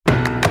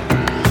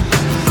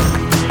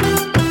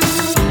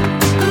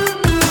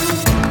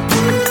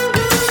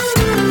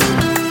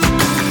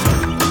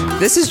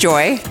This is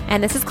Joy.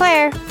 And this is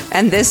Claire.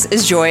 And this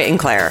is Joy and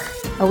Claire.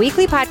 A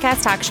weekly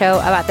podcast talk show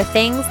about the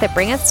things that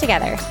bring us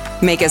together.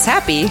 Make us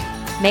happy.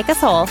 Make us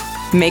whole.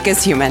 Make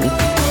us human.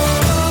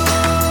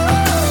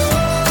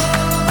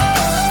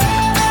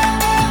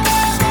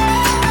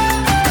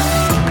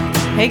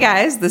 Hey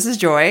guys, this is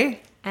Joy.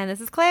 And this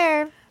is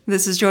Claire.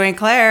 This is Joy and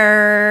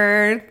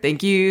Claire.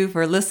 Thank you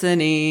for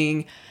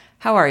listening.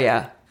 How are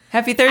ya?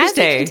 Happy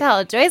Thursday. As you can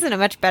tell, Joy's in a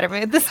much better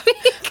mood this week.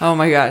 Oh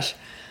my gosh.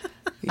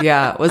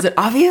 Yeah. Was it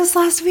obvious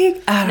last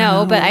week? I don't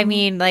know. But I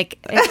mean, like,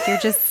 if you're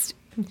just,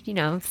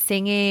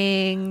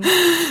 singing.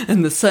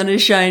 And the sun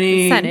is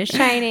shining. The sun is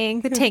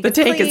shining. The tank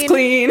is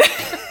clean.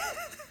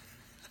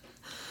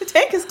 The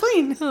tank is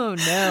clean. Oh,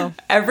 no.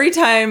 Every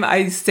time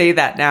I say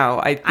that now,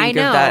 I think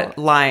of that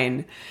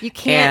line. You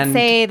can't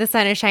say the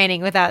sun is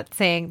shining without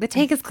saying the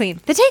tank is clean.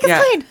 The tank is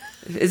clean.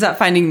 Is that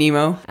Finding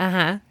Nemo?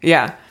 Uh-huh.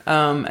 Yeah.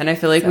 And I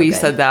feel like we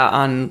said that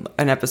on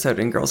an episode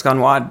in Girls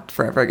Gone WOD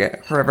forever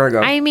ago.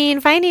 I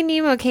mean, Finding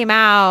Nemo came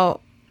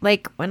out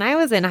like when I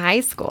was in high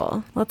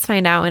school. Let's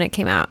find out when it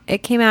came out. It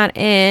came out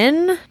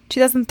in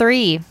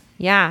 2003.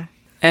 Yeah.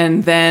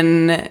 And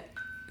then,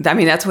 I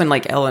mean, that's when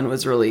like Ellen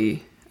was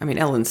really... I mean,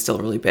 Ellen's still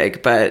really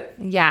big, but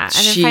yeah, and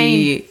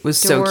she was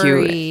so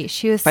cute.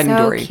 She was Finding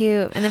so Dory.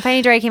 cute. And then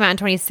Finding Dory came out in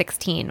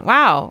 2016.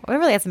 Wow. It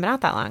really hasn't been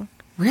out that long.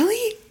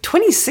 Really?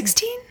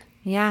 2016?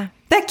 Yeah.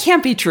 That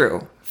can't be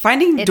true.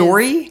 Finding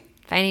Dory?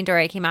 Finding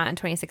Dory came out in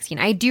 2016.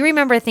 I do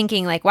remember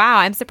thinking like, wow,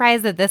 I'm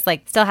surprised that this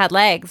like still had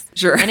legs.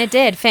 Sure. And it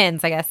did.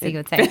 Fins, I guess you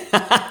would say.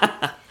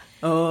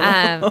 Oh.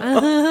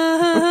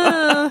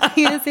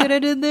 You see what I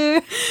did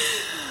there?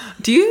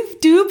 Do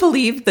you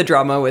believe the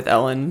drama with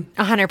Ellen?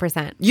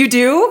 100%. You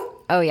do?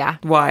 Oh, yeah.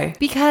 Why?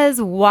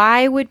 Because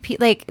why would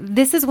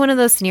this is one of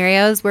those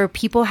scenarios where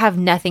people have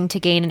nothing to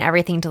gain and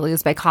everything to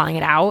lose by calling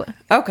it out.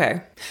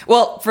 Okay.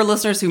 Well, for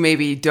listeners who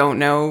maybe don't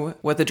know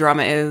what the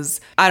drama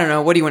is, I don't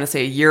know. What do you want to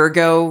say? A year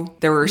ago,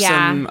 there were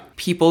some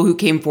people who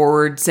came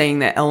forward saying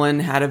that Ellen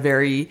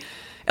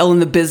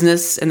the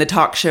business and the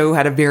talk show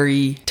had a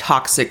very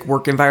toxic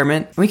work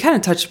environment. We kind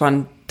of touched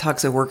upon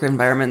toxic work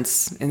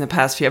environments in the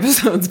past few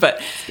episodes,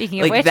 but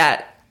speaking of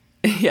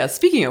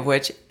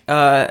which,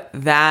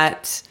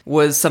 that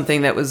was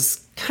something that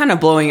was kind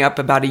of blowing up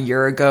about a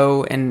year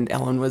ago, and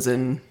Ellen was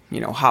in,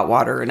 hot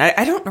water, and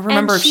I don't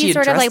remember if she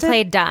sort of addressed it.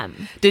 Played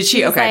dumb. Did she?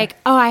 She was okay. Like,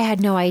 oh, I had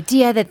no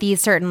idea that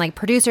these certain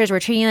producers were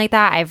treating you like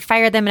that. I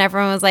fired them, and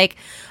everyone was like,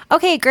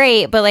 okay,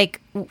 great, but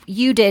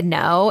you did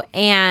know,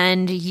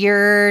 and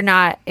you're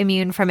not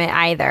immune from it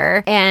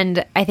either.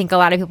 And I think a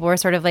lot of people were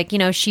sort of like,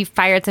 she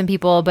fired some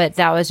people, but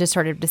that was just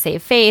sort of to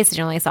save face. It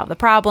didn't really solve the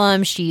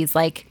problem. She's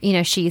like,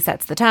 she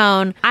sets the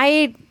tone.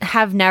 I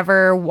have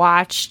never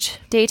watched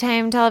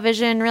daytime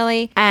television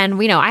really.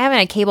 And I haven't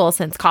had cable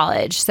since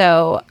college.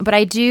 But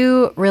I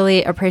do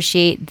really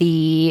appreciate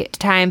the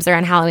times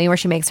around Halloween where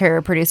she makes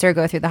her producer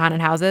go through the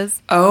haunted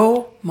houses.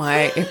 Oh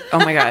my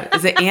God.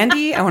 Is it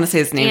Andy? I want to say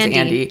his name's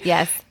Andy.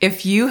 Yes.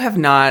 If you have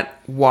not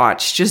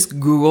watched, just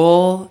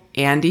Google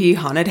Andy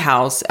Haunted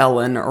House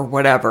Ellen or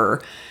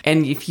whatever.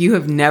 And if you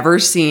have never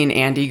seen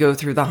Andy go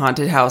through the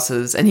haunted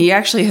houses, and he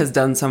actually has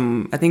done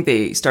some, I think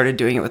they started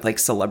doing it with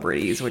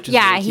celebrities, which is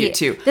really cute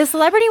too. The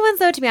celebrity ones,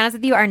 though, to be honest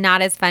with you, are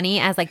not as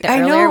funny as the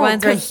earlier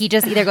ones where he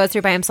just either goes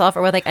through by himself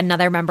or with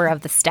another member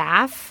of the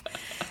staff.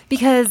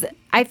 Because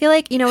I feel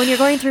like, when you're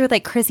going through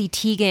with Chrissy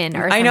Teigen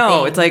or something. I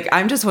know. It's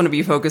I just want to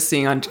be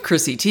focusing on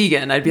Chrissy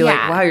Teigen. I'd be like,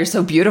 wow, you're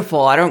so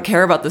beautiful. I don't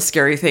care about the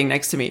scary thing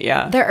next to me.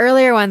 Yeah. The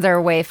earlier ones are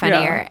way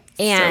funnier.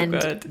 Yeah,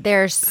 and so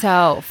they're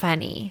so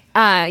funny.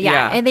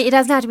 And it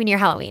doesn't have to be near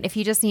Halloween. If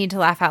you just need to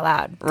laugh out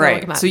loud.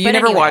 Right. So you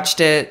never watched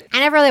it.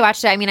 I never really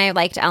watched it. I mean, I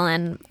liked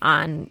Ellen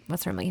on,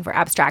 what's the word I'm looking for?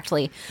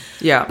 Abstractly.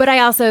 Yeah. But I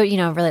also,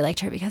 really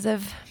liked her because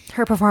of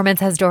her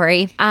performance as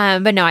Dory.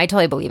 But no, I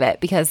totally believe it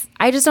because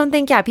I just don't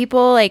think,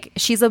 people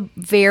she's a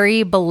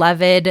very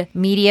beloved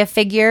media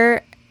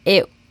figure.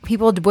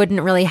 People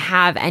wouldn't really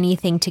have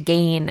anything to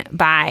gain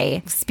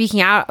by speaking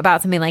out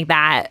about something like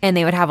that, and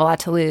they would have a lot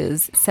to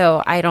lose.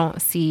 So I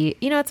don't see,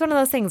 it's one of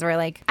those things where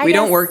we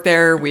don't work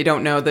there, we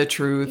don't know the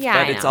truth,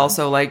 yeah, but it's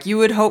also you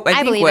would hope.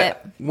 I think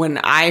when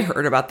I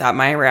heard about that,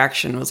 my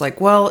reaction was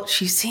well,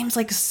 she seems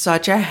like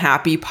such a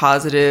happy,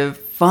 positive,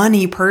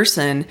 funny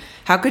person.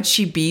 How could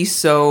she be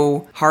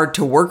so hard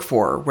to work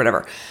for or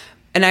whatever?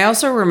 And I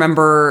also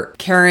remember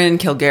Karen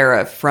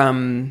Kilgariff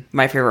from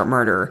My Favorite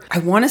Murder. I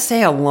want to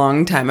say a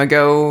long time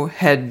ago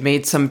had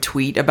made some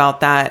tweet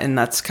about that. And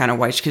that's kind of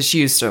why, because she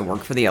used to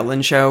work for The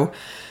Ellen Show.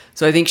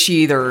 So I think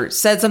she either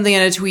said something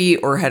in a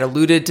tweet or had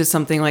alluded to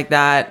something like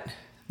that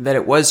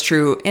it was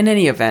true. In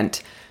any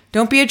event,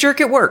 don't be a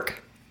jerk at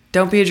work.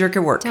 Don't be a jerk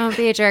at work. Don't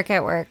be a jerk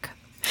at work.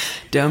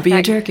 Don't be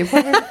a jerk at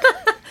work.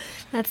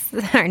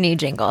 That's our new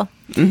jingle.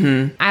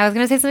 Mm-hmm. I was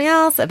going to say something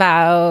else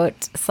about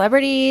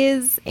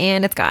celebrities,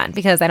 and it's gone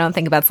because I don't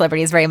think about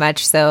celebrities very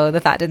much, so the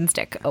thought didn't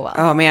stick. Oh, well.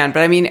 Oh, man.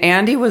 But I mean,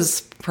 Andy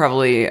was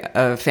probably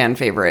a fan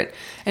favorite.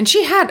 And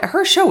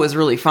her show was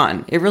really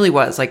fun. It really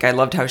was. Like, I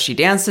loved how she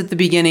danced at the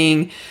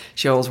beginning.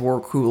 She always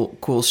wore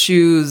cool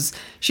shoes.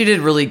 She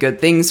did really good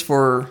things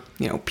for,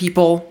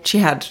 people. She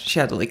had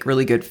like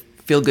really good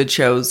feel-good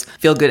shows,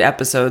 feel-good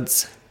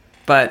episodes.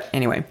 But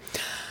anyway.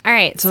 All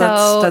right,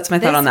 so that's my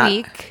thought on that.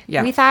 Week,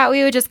 we thought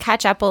we would just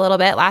catch up a little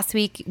bit. Last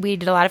week, we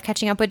did a lot of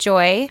catching up with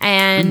Joy,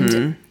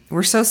 and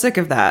we're so sick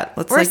of that.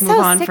 Let's move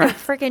on. We're so sick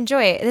of freaking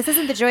Joy. This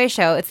isn't the Joy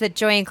show; it's the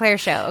Joy and Claire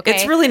show. Okay,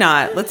 it's really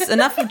not.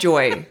 Enough of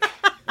Joy.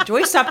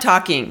 Joy, stop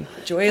talking.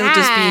 Joy will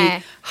just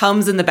be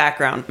hums in the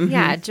background. Mm-hmm.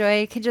 Yeah,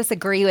 Joy can just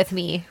agree with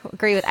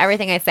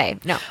everything I say.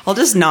 No, I'll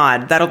just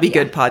nod. That'll be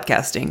good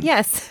podcasting.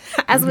 Yes,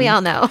 as we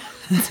all know.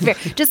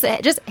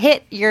 Just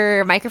hit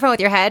your microphone with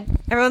your head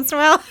every once in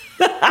a while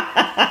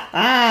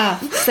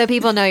so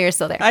people know you're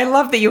still there. I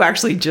love that you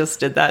actually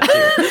just did that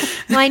too.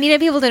 Well, I needed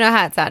people to know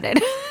how it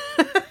sounded.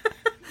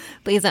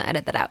 Please don't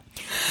edit that out.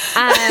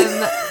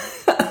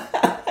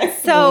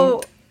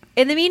 So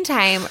in the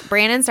meantime,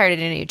 Brandon started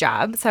a new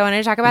job. So I wanted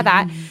to talk about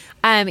that.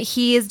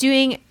 He is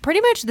doing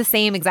pretty much the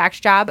same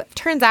exact job.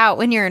 Turns out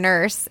when you're a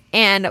nurse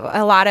and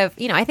a lot of,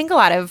 I think a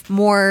lot of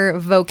more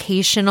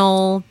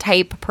vocational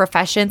type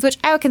professions, which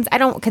I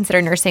don't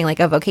consider nursing like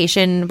a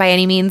vocation by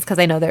any means, because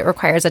I know that it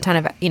requires a ton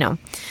of,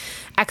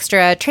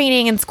 extra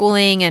training and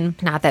schooling,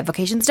 and not that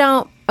vocations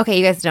don't. Okay,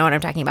 you guys know what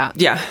I'm talking about.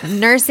 Yeah.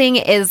 Nursing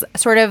is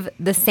sort of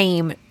the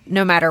same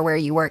no matter where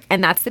you work,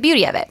 and that's the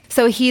beauty of it.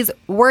 So he's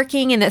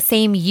working in the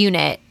same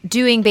unit,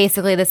 doing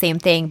basically the same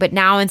thing, but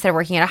now instead of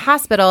working at a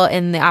hospital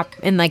in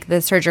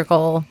the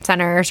surgical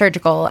center or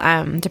surgical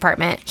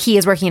department, he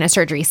is working in a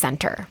surgery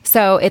center.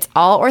 So it's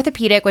all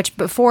orthopedic, which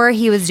before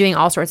he was doing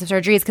all sorts of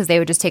surgeries because they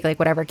would just take like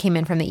whatever came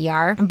in from the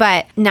ER.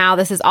 But now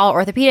this is all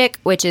orthopedic,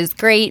 which is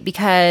great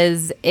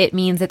because it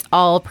means it's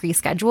all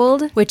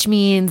pre-scheduled, which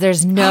means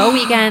there's no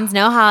weekends,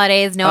 no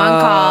holidays, no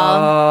on-call.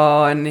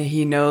 Oh, and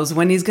he knows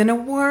when he's going to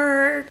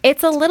work.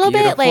 It's a little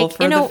bit like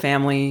for the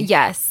family.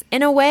 Yes.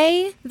 In a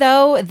way,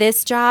 though,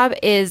 this job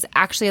is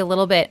actually a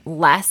little bit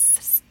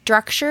less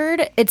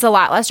structured. It's a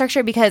lot less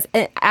structured because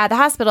at the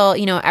hospital,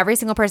 every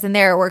single person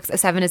there works a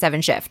 7 to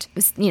 7 shift,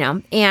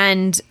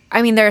 and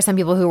I mean, there are some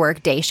people who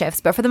work day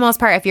shifts, but for the most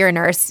part, if you're a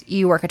nurse,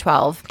 you work a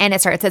 12 and it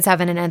starts at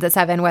 7 and ends at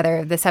 7,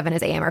 whether the 7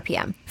 is AM or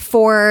PM.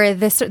 For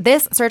this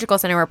surgical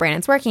center where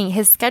Brandon's working,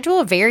 his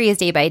schedule varies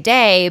day by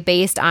day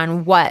based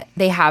on what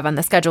they have on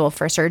the schedule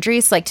for surgery.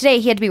 So like today,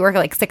 he had to be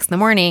working like 6 in the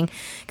morning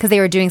because they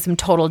were doing some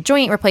total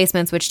joint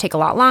replacements, which take a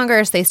lot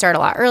longer. So they start a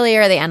lot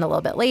earlier. They end a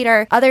little bit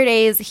later. Other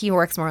days, he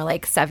works more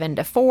like 7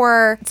 to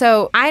 4.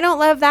 So I don't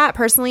love that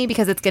personally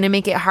because it's going to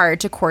make it hard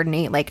to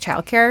coordinate like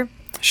childcare.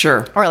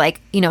 Sure. Or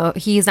like,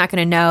 he's not going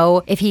to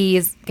know if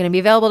he's going to be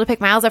available to pick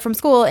Miles up from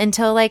school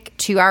until like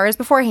 2 hours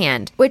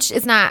beforehand, which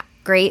is not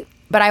great.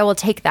 But I will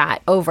take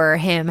that over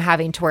him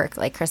having to work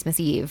like Christmas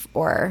Eve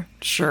or...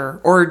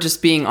 Sure. Or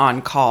just being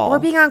on call. Or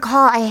being on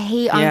call. I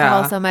hate on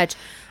call so much.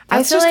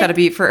 That's just got to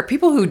be, for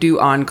people who do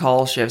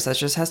on-call shifts, that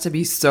just has to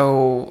be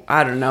so,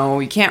 I don't know,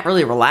 you can't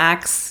really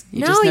relax.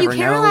 You just never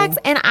can't relax.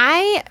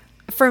 And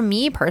for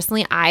me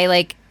personally,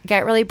 I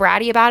get really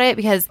bratty about it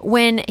because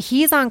when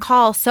he's on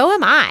call, so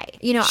am I.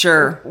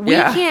 Sure. We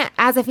can't,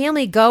 as a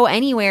family, go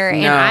anywhere.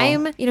 No.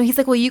 And he's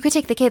like, well, you could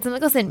take the kids. I'm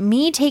like, listen,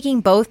 me taking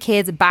both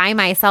kids by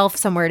myself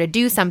somewhere to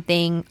do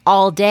something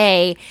all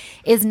day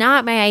is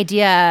not my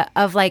idea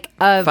of like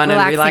a fun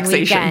relaxing and relaxation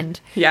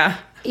weekend. Yeah.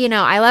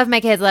 I love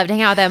my kids, love to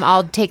hang out with them.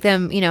 I'll take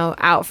them,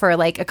 out for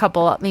like a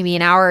couple, maybe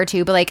an hour or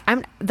two. But like,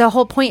 the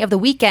whole point of the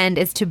weekend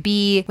is to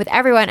be with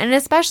everyone. And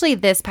especially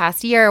this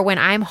past year when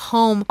I'm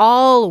home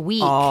all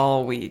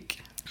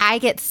week. I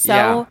get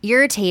so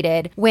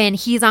irritated when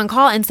he's on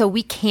call. And so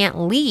we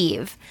can't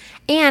leave.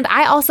 And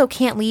I also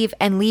can't leave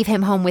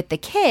him home with the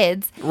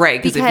kids. Right,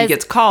 because if he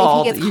gets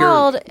called,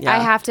 I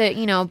have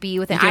to, be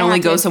with him. You can only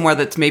go somewhere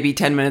that's maybe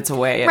 10 minutes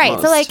away at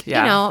most.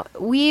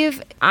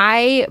 So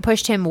I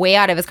pushed him way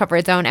out of his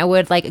comfort zone. I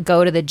would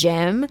go to the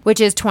gym, which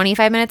is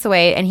 25 minutes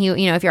away. And he,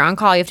 if you're on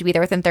call, you have to be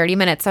there within 30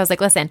 minutes. So I was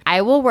like, listen,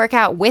 I will work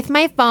out with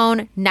my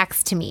phone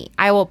next to me.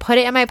 I will put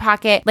it in my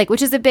pocket,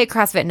 which is a big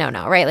CrossFit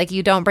no-no, right?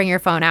 You don't bring your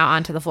phone out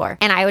onto the floor.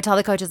 And I would tell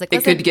the coaches, it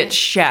could get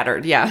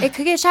shattered. Yeah. It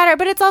could get shattered,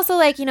 but it's also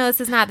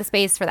this is not the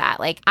space for that.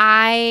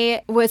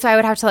 I would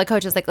have to tell the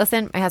coaches,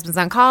 listen, my husband's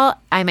on call.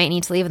 I might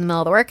need to leave in the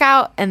middle of the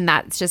workout. And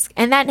that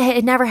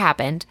it never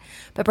happened.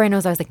 But Brandon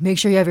was always like, make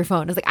sure you have your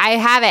phone. I was like, I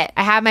have it.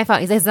 I have my phone.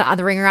 He's like, is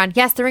the ringer on?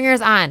 Yes, the ringer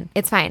is on.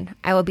 It's fine.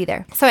 I will be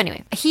there. So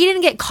anyway, he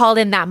didn't get called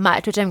in that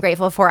much, which I'm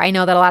grateful for. I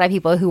know that a lot of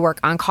people who work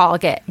on call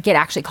get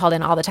actually called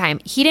in all the time.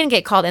 He didn't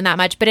get called in that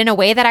much, but in a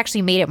way that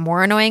actually made it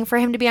more annoying for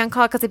him to be on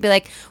call because it'd be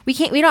like,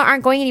 we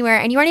aren't going anywhere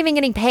and you aren't even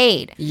getting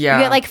paid. Yeah.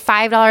 You get like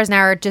 $5 an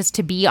hour just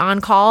to be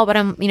on call, but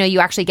you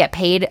actually get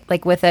paid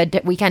like with a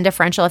weekend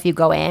differential if you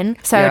go in.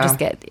 So I would just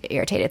get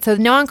irritated. So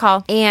no on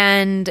call.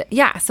 And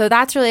yeah, so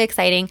that's really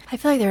exciting. I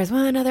feel like there was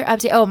one other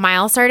update. Oh,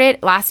 Miles started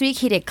last week.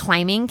 He did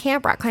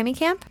rock climbing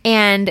camp,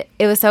 and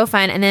it was so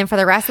fun. And then for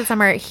the rest of the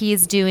summer,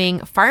 he's doing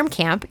farm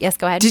camp. Yes,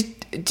 go ahead.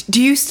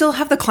 Do you still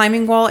have the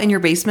climbing wall in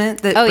your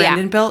basement that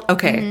Brandon built?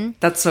 Okay.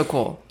 That's so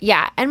cool.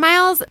 Yeah. And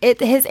Miles,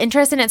 his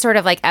interest in it sort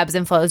of like ebbs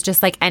and flows,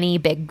 just like any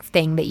big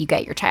thing that you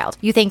get your child.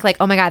 You think like,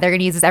 oh my God, they're going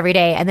to use this every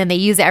day. And then they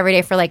use it every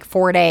day for like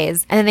 4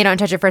 days. And then they don't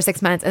touch it for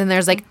 6 months. And then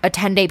there's like a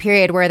 10-day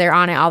period where they're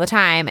on it all the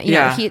time. You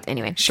know,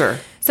 anyway. Sure.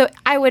 So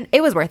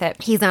it was worth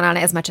it. He's not on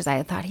it as much as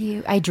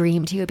I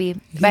dreamed he would be.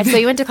 But so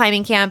he went to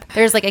climbing camp.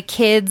 There's like a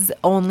kids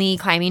only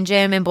climbing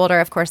gym in Boulder.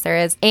 Of course there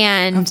is.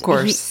 And of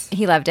course.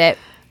 He loved it.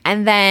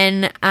 And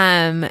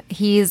then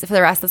he's, for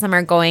the rest of the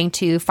summer, going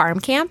to farm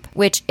camp,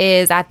 which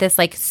is at this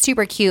like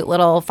super cute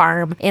little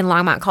farm in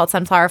Longmont called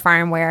Sunflower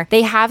Farm, where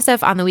they have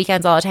stuff on the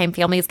weekends all the time.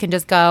 Families can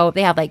just go.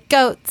 They have like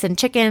goats and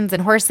chickens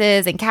and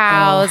horses and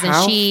cows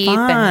and sheep.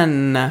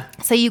 Fun. And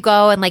so you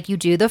go and like you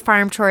do the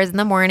farm chores in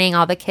the morning.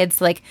 All the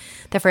kids, like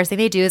the first thing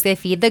they do is they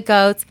feed the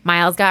goats.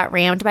 Miles got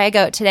rammed by a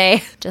goat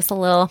today, just a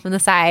little from the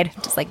side,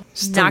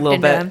 just knocked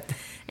into him.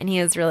 And he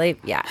was really,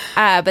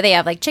 but they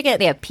have like chicken,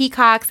 they have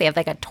peacocks, they have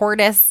like a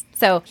tortoise.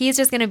 So he's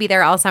just going to be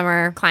there all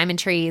summer, climbing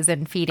trees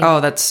and feeding.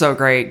 Oh, that's so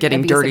great.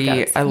 Getting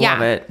dirty. I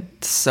love it.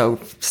 So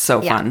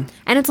fun.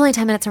 And it's only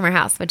 10 minutes from our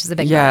house, which is a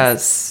big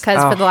bonus.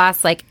 Because for the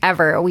last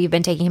ever, we've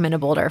been taking him into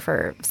Boulder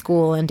for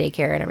school and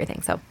daycare and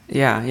everything. So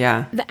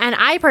yeah. And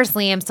I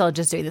personally am still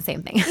just doing the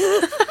same thing.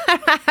 I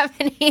don't have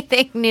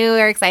anything new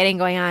or exciting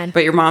going on.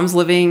 But your mom's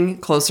living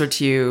closer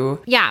to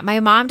you. Yeah, my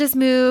mom just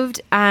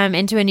moved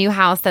into a new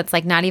house that's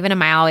like not even a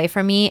mile away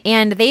from me.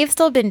 And they've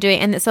still been doing,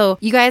 and so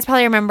you guys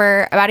probably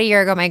remember about a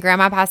year ago, my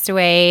grandma passed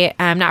away,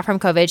 not from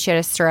COVID, she had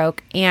a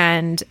stroke.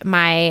 And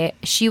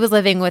she was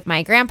living with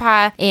my grandpa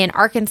in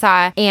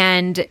Arkansas,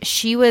 and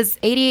she was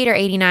 88 or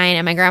 89,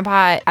 and my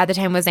grandpa at the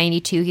time was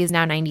 92. He's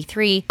now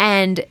 93.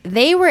 And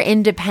they were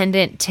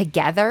independent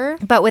together,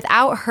 but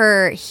without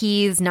her,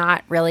 he's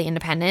not really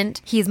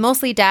independent. He's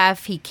mostly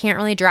deaf. He can't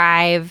really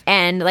drive,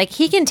 and like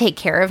he can take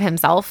care of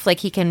himself. Like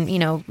he can,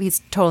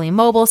 he's totally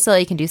mobile still.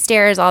 He can do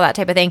stairs, all that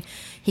type of thing.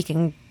 He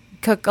can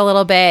cook a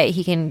little bit.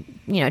 He can,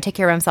 take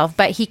care of himself,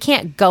 but he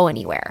can't go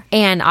anywhere.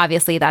 And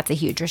obviously that's a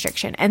huge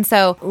restriction. And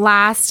so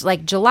last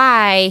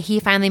July, he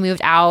finally moved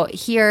out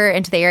here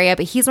into the area,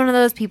 but he's one of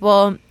those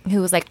people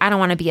who was like, I don't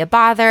want to be a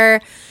bother.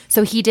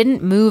 So he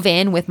didn't move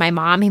in with my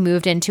mom. He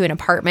moved into an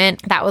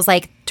apartment that was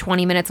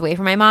 20 minutes away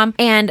from my mom.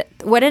 And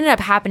what ended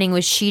up happening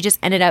was she just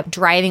ended up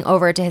driving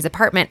over to his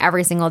apartment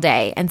every single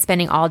day and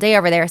spending all day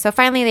over there. So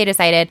finally they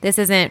decided this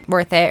isn't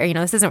worth it, or,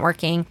 this isn't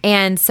working.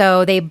 And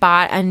so they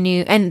bought a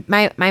new, and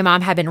my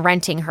mom had been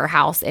renting her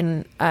house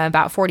in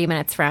about 40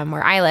 minutes from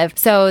where I live.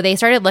 So they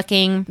started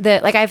looking,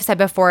 like I've said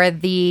before,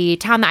 the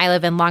town that I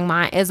live in,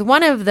 Longmont, is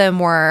one of the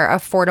more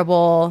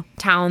affordable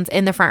towns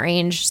in the Front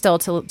Range still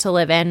to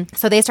live in.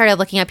 So they started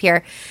looking up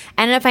here,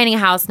 ended up finding a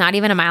house not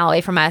even a mile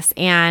away from us,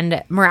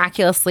 and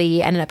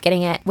miraculously ended up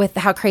getting it with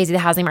how crazy the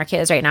housing market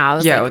is right now.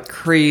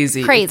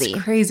 Crazy. Crazy.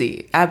 It's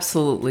crazy.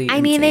 Absolutely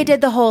I mean, they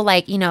did the whole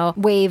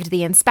waived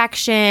the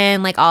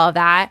inspection, all of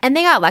that. And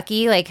they got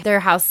lucky. Their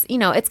house,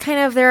 it's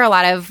there are a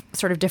lot of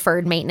sort of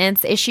deferred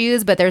maintenance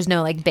issues, but there's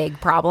no big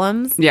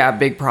problems. Yeah,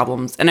 big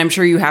problems. And I'm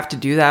sure you have to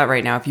do that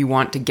right now if you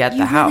want to get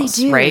the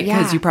house, right?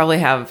 Because you probably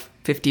have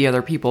 50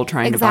 other people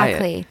trying to buy it.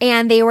 Exactly.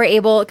 And they were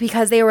able,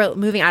 because they were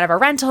moving out of a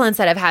rental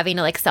instead of having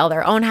to sell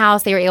their own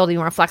house, they were able to be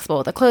more flexible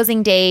with the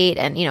closing date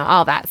and,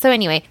 all that. So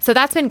anyway, so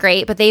that's been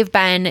great, but they've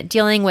been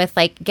dealing with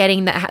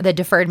getting the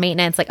deferred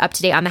maintenance up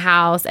to date on the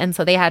house. And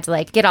so they had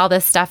to get all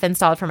this stuff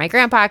installed for my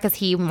grandpa because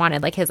he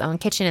wanted his own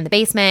kitchen in the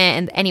basement.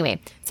 And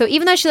anyway, so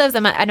even though she lives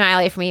a mile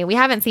away from me, we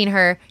haven't seen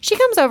her. She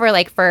comes over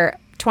for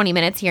 20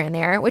 minutes here and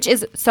there, which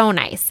is so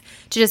nice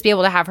to just be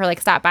able to have her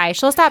stop by.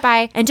 She'll stop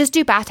by and just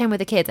do bath time with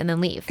the kids and then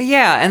leave.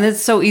 Yeah, and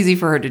it's so easy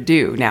for her to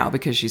do now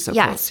because she's so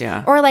close.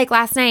 Yeah. Or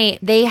last night,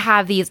 they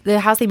have the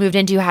house they moved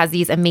into has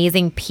these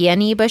amazing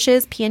peony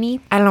bushes.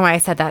 Peony? I don't know why I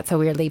said that so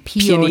weirdly.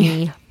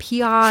 Peony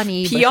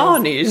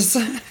Peonies.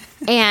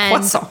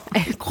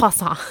 And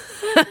croissant.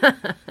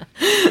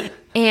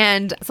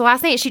 And so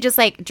last night she just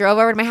drove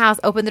over to my house,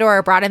 opened the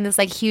door, brought in this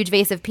huge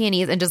vase of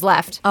peonies and just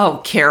left.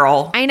 Oh,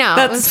 Carol. I know.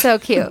 It was so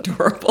cute.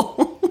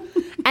 Adorable.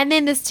 And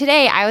then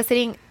today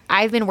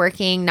I've been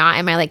working not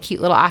in my cute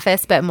little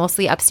office, but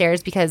mostly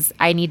upstairs because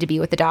I need to be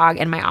with the dog.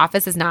 And my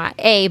office is not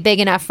big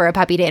enough for a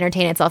puppy to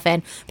entertain itself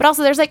in, but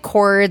also there's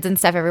cords and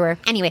stuff everywhere.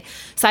 Anyway,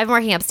 so I've been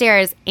working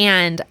upstairs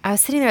and I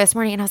was sitting there this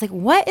morning and I was like,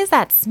 what is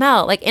that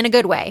smell? In a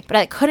good way, but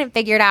I couldn't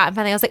figure it out. And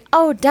finally I was like,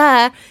 oh,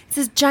 duh. It's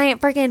this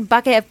giant freaking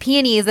bucket of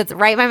peonies that's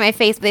right by my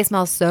face, but they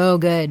smell so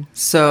good.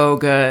 So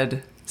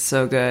good.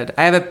 So good.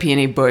 I have a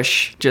peony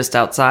bush just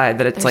outside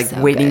that it's They're like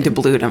so waiting good.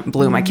 to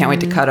bloom. I can't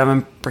wait to cut them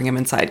and bring them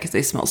inside because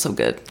they smell so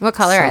good. What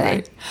color So are they?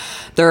 great.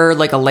 They're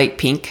like a light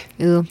pink.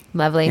 Ooh,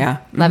 lovely. Yeah.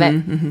 Love it.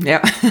 Mm-hmm.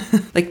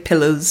 Yeah. Like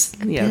pillows.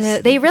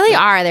 Yes. They really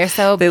are. They're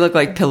so They look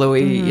like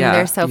pillowy. Yeah.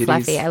 they're so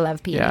beauties. fluffy. I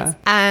love peonies.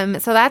 Yeah.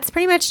 So that's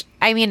pretty much,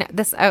 I mean,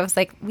 I was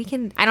like,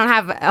 I don't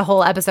have a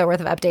whole episode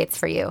worth of updates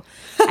for you.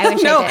 I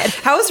wish No. I did.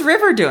 How's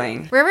River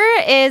doing? River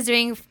is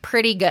doing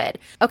pretty good.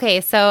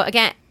 Okay, so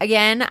again,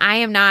 I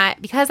am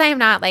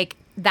not like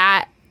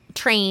that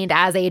trained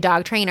as a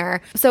dog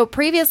trainer. So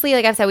previously,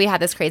 like I've said, we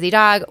had this crazy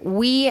dog.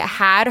 We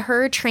had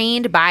her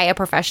trained by a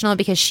professional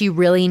because she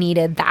really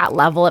needed that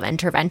level of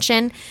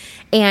intervention.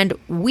 And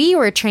we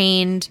were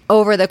trained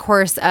over the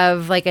course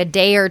of like a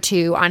day or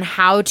two on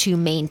how to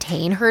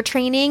maintain her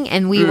training.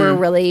 And we were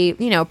really,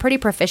 pretty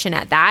proficient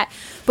at that.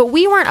 But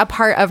we weren't a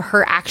part of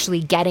her actually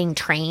getting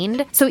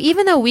trained. So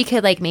even though we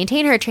could like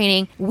maintain her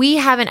training, we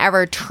haven't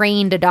ever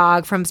trained a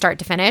dog from start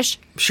to finish.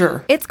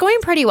 Sure. It's going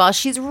pretty well.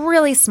 She's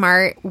really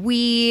smart.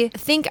 We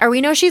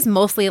know she's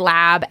mostly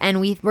lab, and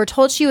we were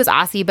told she was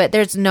Aussie, but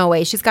there's no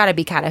way. She's got to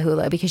be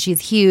Catahoula because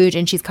she's huge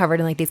and she's covered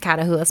in like these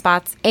Catahoula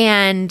spots.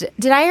 And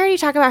did I already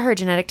talk about her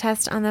genetic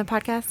test on the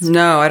podcast?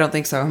 No, I don't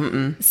think so.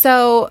 Mm-mm.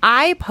 So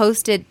I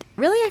posted,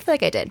 really? I feel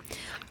like I did.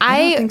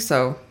 I don't think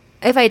so.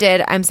 If I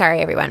did, I'm sorry,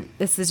 everyone.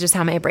 This is just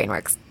how my brain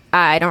works.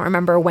 I don't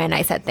remember when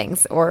I said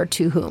things or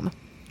to whom.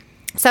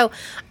 So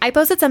I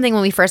posted something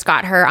when we first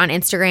got her on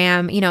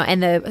Instagram,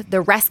 and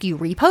the rescue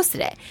reposted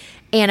it.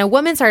 And a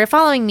woman started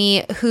following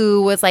me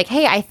who was like,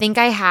 hey, I think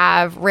I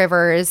have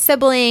River's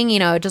sibling,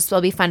 just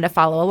will be fun to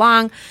follow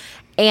along.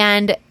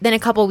 And then a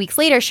couple weeks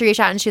later, she reached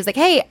out and she was like,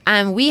 hey,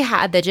 we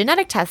had the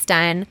genetic test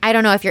done. I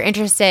don't know if you're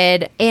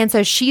interested. And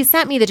so she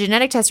sent me the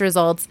genetic test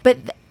results. But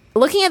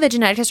looking at the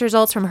genetic test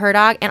results from her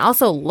dog and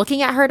also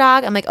looking at her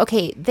dog, I'm like,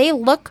 okay, they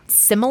look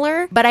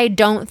similar, but I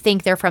don't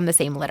think they're from the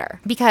same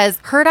litter because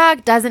her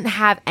dog doesn't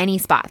have any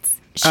spots.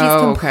 She's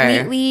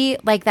completely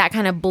like that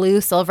kind of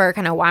blue silver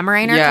kind of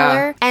Weimaraner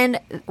color. And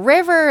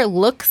River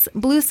looks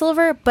blue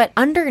silver, but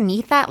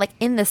underneath that, like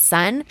in the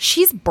sun,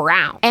 she's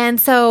brown.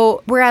 And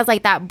so whereas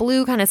like that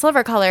blue kind of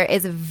silver color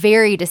is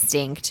very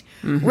distinct,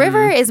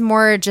 River is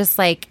more just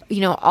like,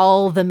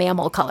 all the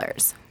mammal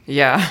colors.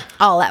 Yeah.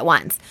 All at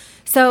once.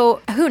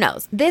 So who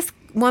knows? This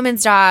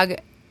woman's dog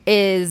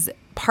is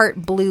part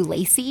blue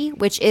lacy,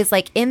 which is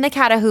like in the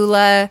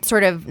Catahoula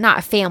sort of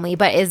not family,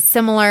 but is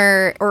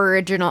similar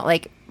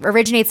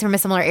originates from a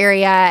similar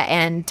area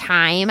and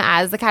time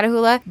as the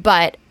Catahoula,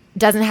 but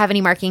doesn't have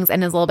any markings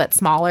and is a little bit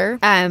smaller.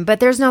 But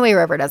there's no way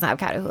River doesn't have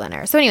Catahoula in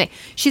her. So anyway,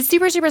 she's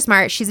super, super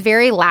smart. She's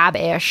very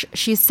lab-ish.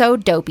 She's so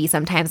dopey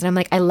sometimes. And I'm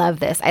like, I love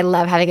this. I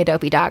love having a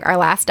dopey dog. Our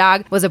last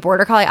dog was a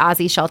Border Collie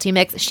Aussie Sheltie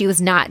mix. She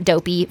was not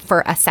dopey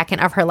for a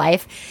second of her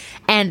life.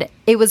 And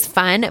it was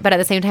fun. But at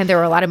the same time, there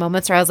were a lot of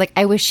moments where I was like,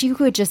 I wish you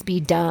could just be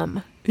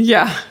dumb.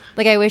 Yeah.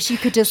 Like, I wish you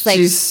could just like...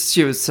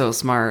 She was so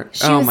smart.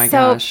 Oh my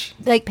gosh.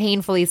 Like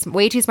painfully,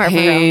 way too smart for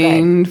her own good.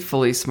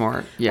 Painfully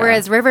smart. Yeah.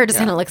 Whereas River just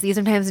kind of looks at you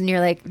sometimes and you're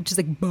like, just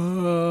like,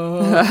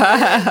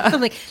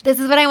 I'm like,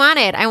 this is what I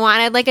wanted. I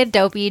wanted like a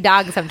dopey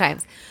dog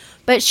sometimes.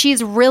 But she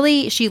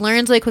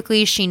learns really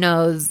quickly. She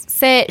knows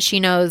sit.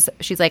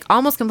 She's like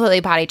almost completely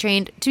potty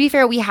trained. To be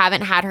fair, we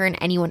haven't had her in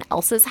anyone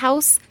else's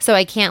house. So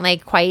I can't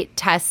like quite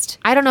test.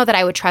 I don't know that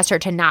I would trust her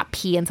to not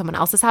pee in someone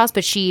else's house,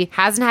 but she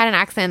hasn't had an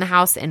accident in the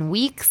house in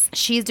weeks.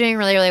 She's doing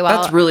really, really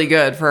well. That's really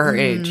good for her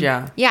age.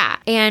 Yeah. Yeah.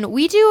 And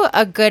we do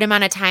a good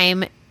amount of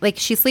time. Like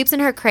she sleeps in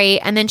her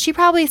crate and then she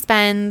probably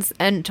spends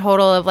a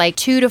total of like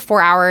 2 to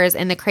 4 hours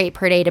in the crate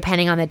per day,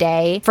 depending on the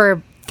day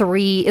for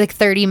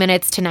 30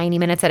 minutes to 90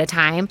 minutes at a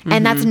time.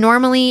 And that's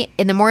normally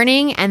in the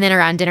morning and then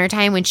around dinner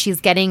time when she's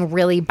getting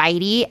really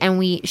bitey.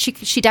 And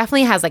she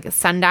definitely has like a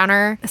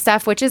sundowner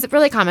stuff, which is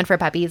really common for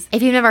puppies.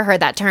 If you've never heard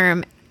that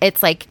term,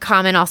 it's like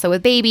common also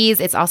with babies.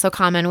 It's also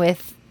common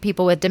with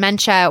people with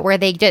dementia where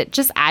they get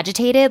just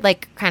agitated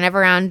like kind of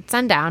around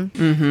sundown.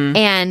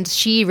 And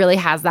she really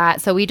has that.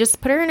 So we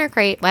just put her in her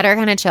crate, let her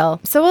kind of chill.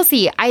 So we'll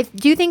see. I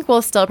do think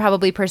we'll still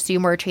probably pursue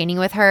more training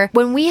with her.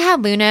 When we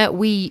had Luna,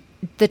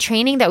 the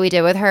training that we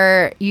did with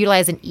her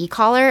utilized an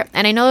e-collar.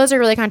 And I know those are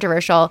really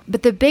controversial,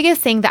 but the biggest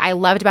thing that I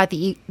loved about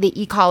the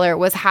e-collar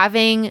was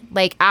having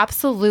like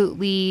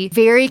absolutely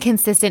very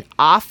consistent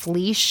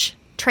off-leash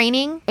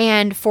training.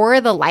 And for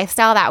the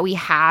lifestyle that we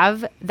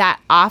have, that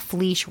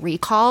off-leash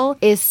recall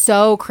is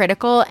so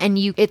critical. And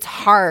it's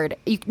hard,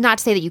 not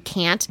to say that you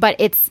can't, but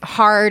it's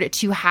hard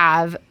to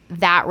have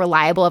that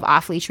reliable of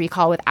off-leash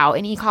recall without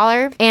an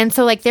e-collar. And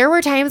so like there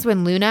were times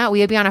when Luna, we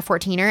would be on a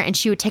 14er and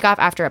she would take off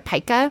after a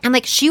pika and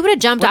like she would have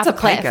jumped off a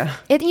cliff. Pika?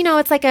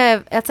 It's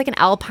like an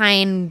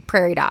alpine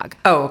prairie dog.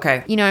 Oh,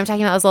 okay. You know what I'm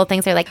talking about? Those little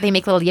things they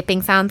make little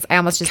yipping sounds. I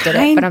almost just did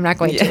it, but I'm not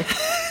going to.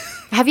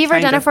 Have you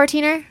ever done a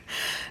 14er?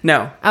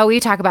 No. Oh,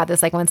 we talk about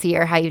this like once a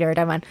year, how you've never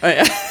done one. Oh,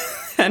 yeah.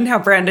 And how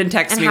Brandon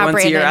texts me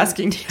once a year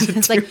asking to do.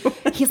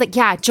 He's like,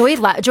 yeah, Joy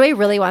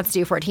really wants to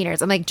do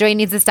 14ers. I'm like, Joy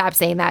needs to stop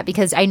saying that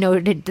because I know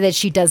that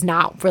she does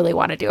not really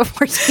want to do a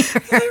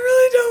 14er. I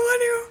really don't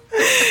want to.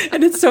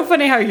 And it's so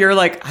funny how you're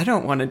like, I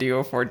don't want to do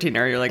a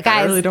 14er. You're like,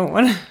 guys, I really don't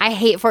want to. I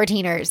hate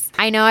 14ers.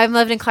 I know I've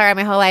lived in Colorado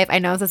my whole life. I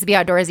know I'm supposed to be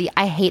outdoorsy.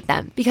 I hate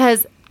them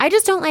because I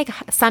just don't like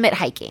summit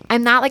hiking.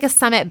 I'm not like a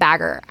summit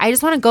bagger. I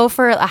just want to go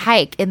for a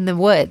hike in the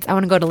woods. I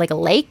want to go to like a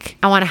lake.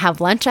 I want to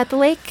have lunch at the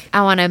lake.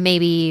 I want to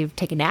maybe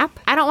take a nap.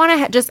 I don't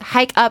want to just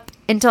hike up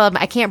until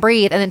I can't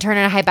breathe and then turn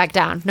and hike back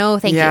down. No,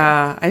 thank you.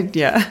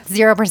 Yeah.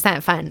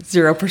 0% fun.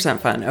 0%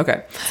 fun.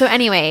 Okay. So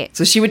anyway.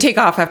 So she would take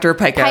off after a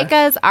pika.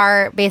 Pikas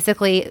are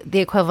basically the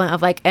equivalent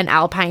of like an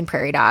alpine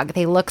prairie dog.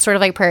 They look sort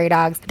of like prairie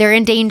dogs. They're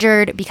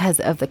endangered because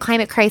of the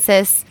climate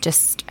crisis.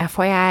 Just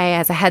FYI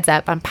as a heads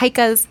up on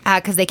pikas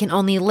because they can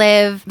only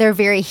live. They're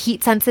very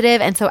heat sensitive.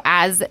 And so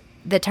as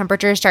the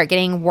temperatures start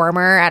getting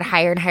warmer at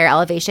higher and higher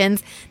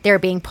elevations, they're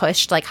being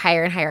pushed like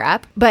higher and higher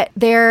up. But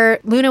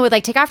Luna would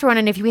like take after one,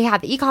 and if we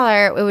had the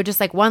e-collar, it would just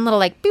like one little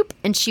like boop,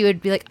 and she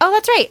would be like, oh,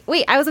 that's right.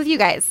 Wait, I was with you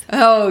guys.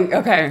 Oh,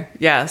 okay.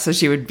 Yeah. So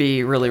she would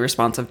be really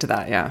responsive to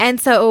that. Yeah.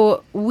 And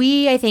so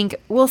I think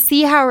we'll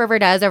see how River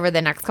does over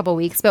the next couple of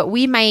weeks, but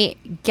we might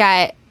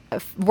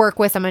work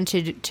with someone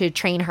to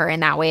train her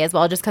in that way as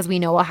well, just because we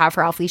know we'll have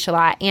her off leash a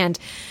lot. And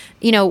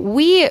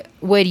we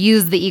would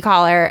use the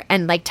e-collar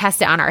and like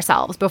test it on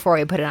ourselves before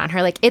we put it on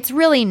her. Like, it's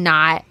really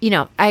not,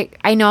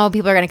 I know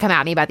people are going to come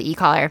at me about the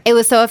e-collar. It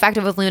was so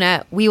effective with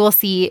Luna. We will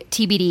see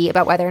TBD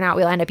about whether or not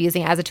we'll end up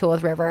using it as a tool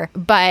with River,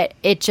 but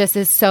it just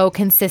is so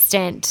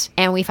consistent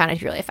and we found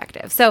it really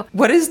effective. So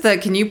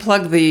can you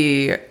plug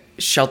the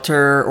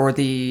shelter or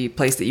the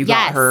place that you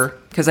got her?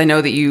 Because I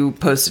know that you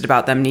posted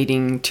about them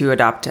needing to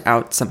adopt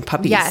out some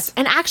puppies. Yes.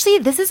 And actually,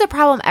 this is a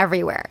problem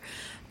everywhere.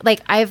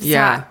 Like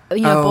saw,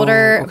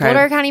 Boulder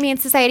County Humane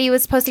Society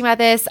was posting about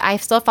this. I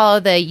still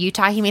follow the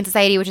Utah Humane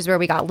Society, which is where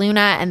we got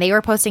Luna, and they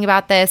were posting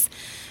about this.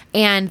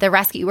 And the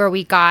rescue where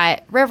we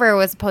got River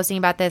was posting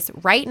about this.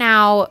 Right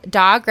now,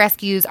 dog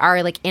rescues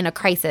are like in a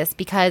crisis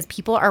because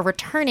people are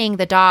returning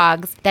the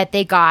dogs that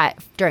they got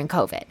during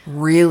COVID.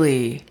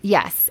 Really?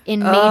 Yes, in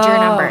major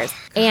numbers.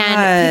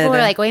 And people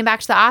are like going back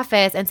to the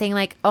office and saying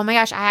like, oh my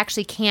gosh, I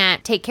actually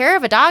can't take care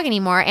of a dog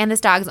anymore. And this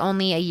dog's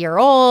only a year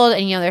old.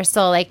 And, they're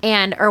still like,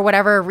 for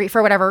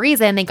whatever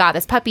reason, they got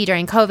this puppy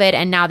during COVID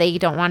and now they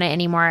don't want it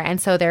anymore.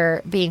 And so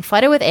they're being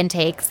flooded with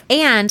intakes.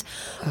 And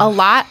a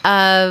lot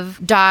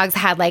of dogs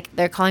had like,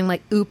 they're calling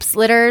like oops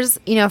litters,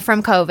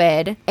 from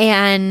COVID,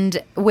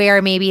 and where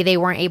maybe they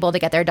weren't able to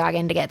get their dog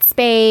in to get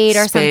spayed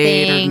or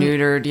something. Or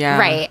neutered, yeah.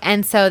 Right.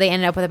 And so they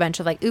ended up with a bunch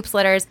of like oops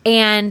litters.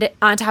 And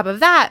on top of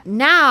that,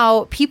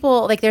 now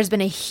people, like, there's been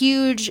a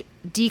huge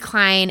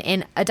decline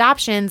in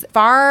adoptions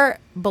far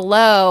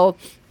below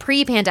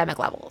pre-pandemic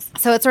levels.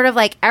 So it's sort of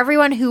like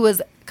everyone who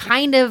was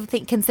kind of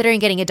considering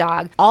getting a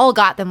dog all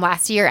got them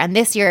last year, and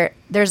this year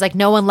there's like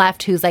no one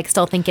left who's like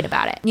still thinking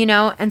about it,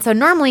 And so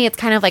normally it's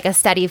kind of like a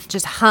steady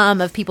just hum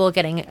of people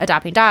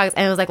adopting dogs,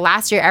 and it was like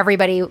last year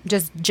everybody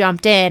just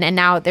jumped in, and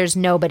now there's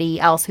nobody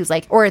else who's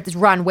like, or it's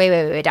run way,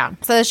 way, way down.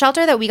 So the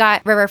shelter that we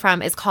got River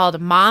from is called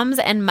Moms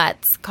and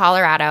Mutts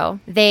Colorado.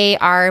 They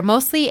are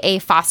mostly a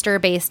foster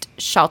based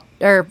shelter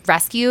or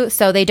rescue,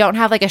 so they don't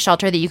have like a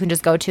shelter that you can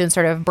just go to and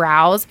sort of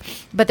browse.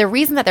 But the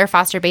reason that they're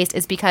foster based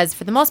is because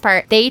for the most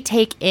part they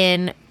take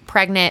in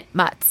pregnant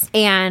mutts,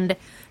 and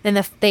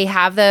then they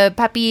have the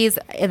puppies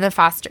in the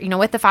foster,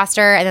 with the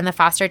foster, and then the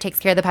foster takes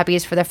care of the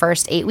puppies for the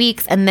first 8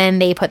 weeks, and then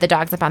they put the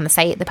puppies up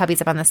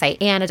on the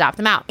site and adopt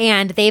them out.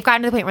 And they've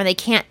gotten to the point where they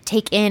can't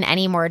take in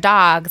any more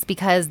dogs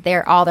because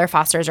all their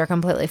fosters are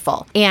completely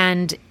full.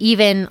 And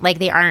even like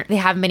they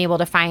haven't been able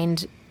to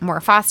find more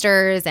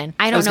fosters, and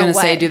I was going to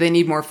say, do they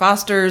need more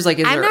fosters? Like,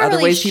 is there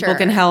other ways people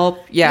can help?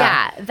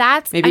 Yeah,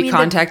 that's maybe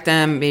contact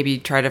them. Maybe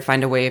try to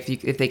find a way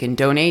if they can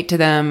donate to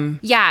them.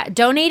 Yeah,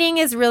 donating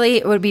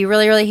would be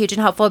really, really huge and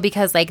helpful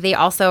because like they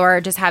also are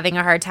just having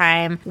a hard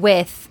time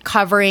with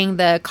covering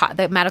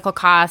the medical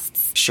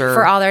costs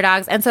for all their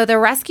dogs. And so the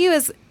rescue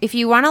is, if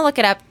you want to look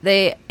it up,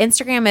 the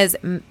Instagram is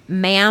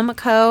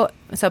MAMCO.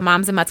 So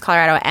Moms and Mutts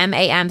Colorado,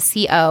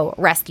 MAMCO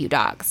Rescue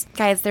Dogs.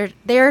 Guys,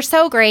 they're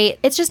so great.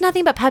 It's just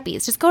nothing but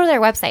puppies. Just go to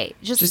their website.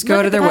 Just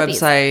go to their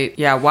website.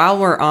 Yeah, while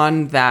we're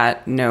on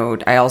that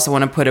note, I also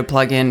want to put a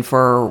plug in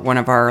for one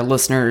of our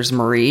listeners,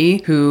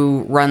 Marie,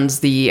 who runs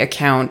the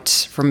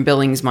account from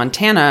Billings,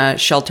 Montana,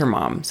 Shelter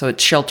Mom. So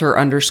it's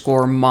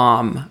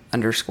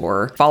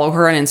shelter_mom_. Follow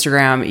her on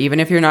Instagram. Even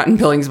if you're not in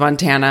Billings,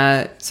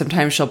 Montana,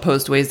 sometimes she'll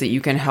post ways that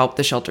you can help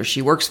the shelter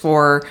she works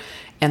for.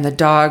 And the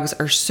dogs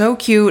are so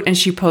cute, and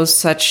she posts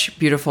such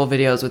beautiful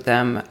videos with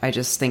them. I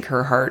just think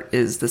her heart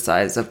is the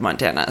size of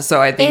Montana.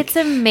 So I think it's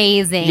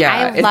amazing.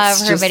 Yeah, I love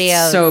her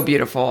videos. So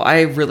beautiful.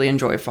 I really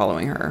enjoy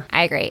following her.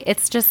 I agree.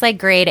 It's just like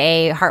grade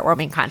A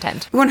heartwarming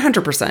content.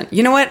 100%.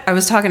 You know what? I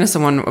was talking to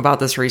someone about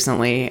this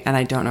recently, and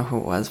I don't know who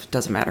it was. It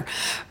doesn't matter.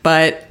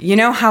 But you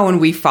know how when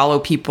we follow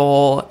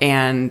people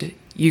and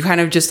you kind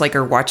of just like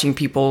are watching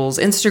people's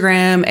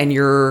Instagram and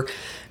you're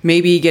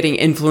maybe getting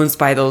influenced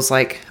by those,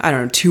 like, I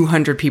don't know,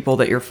 200 people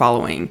that you're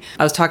following.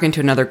 I was talking to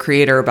another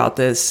creator about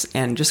this,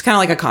 and just kind of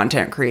like a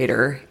content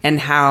creator, and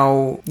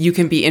how you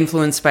can be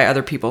influenced by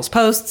other people's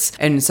posts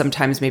and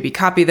sometimes maybe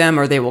copy them,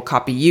 or they will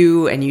copy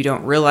you and you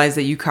don't realize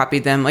that you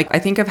copied them. Like, I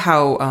think of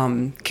how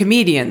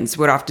comedians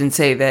would often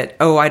say that,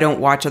 oh, I don't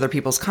watch other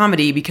people's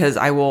comedy because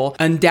I will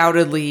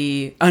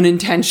undoubtedly,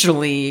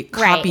 unintentionally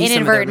copy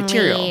some of their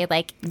material.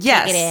 Like, take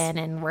it in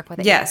and work with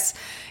it. Yes.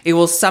 It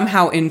will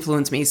somehow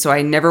influence me. So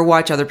I never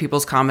watch other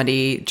people's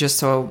comedy just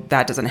so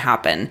that doesn't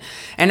happen.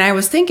 And I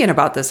was thinking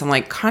about this. I'm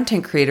like,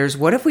 content creators,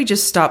 what if we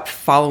just stopped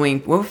following?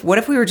 What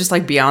if we were just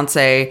like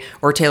Beyonce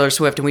or Taylor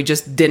Swift and we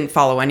just didn't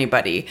follow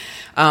anybody?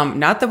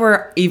 Not that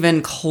we're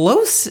even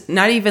close,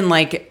 not even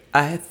like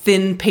a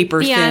thin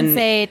paper thin.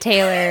 Beyonce,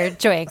 Taylor,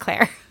 Joy and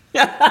Claire.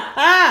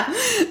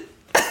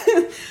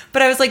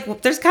 But I was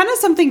like, there's kind of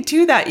something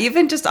to that,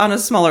 even just on a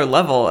smaller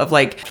level of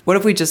like, what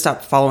if we just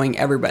stopped following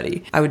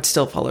everybody? I would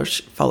still follow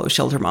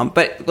Shelter Mom,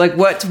 but like,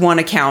 what's one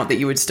account that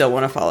you would still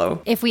want to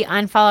follow? If we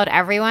unfollowed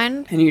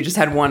everyone? And you just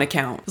had one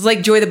account. It's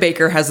like Joy the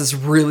Baker has this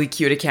really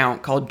cute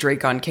account called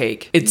Drake on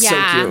Cake. It's so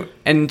cute.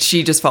 And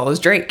she just follows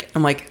Drake.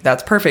 I'm like,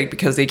 that's perfect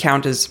because the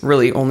account is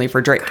really only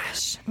for Drake.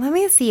 Gosh, let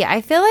me see.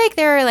 I feel like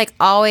there are like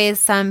always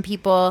some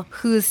people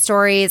whose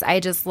stories I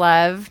just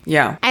love.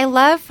 Yeah. I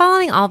love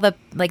following all the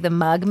like the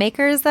mug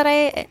makers that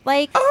I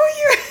like.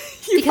 Oh,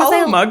 you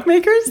follow mug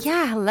makers?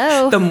 Yeah,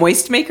 hello. The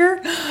moist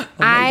maker? Oh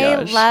my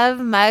gosh. Love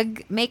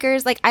mug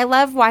makers. Like, I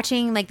love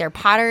watching like their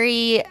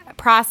pottery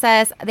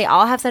process. They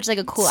all have such like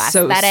a cool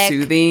aesthetic. So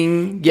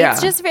soothing. Yeah.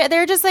 It's just,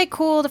 they're just like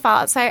cool to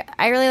follow. So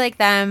I really like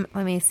them.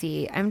 Let me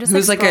see. I'm just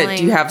Who's like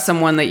do you have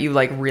someone that you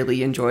like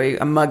really enjoy?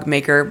 A mug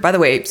maker? By the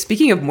way,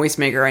 speaking of moist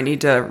maker, I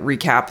need to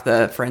recap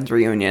the Friends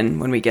reunion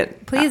when we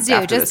get Please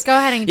do. Just go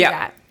ahead and do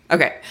that.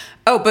 Okay.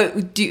 Oh,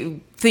 but do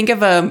you think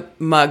of a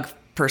mug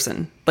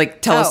person?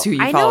 Like, tell us who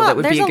you follow. That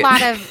would be a good.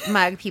 There's a lot of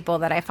mug people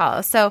that I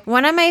follow. So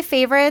one of my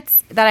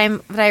favorites that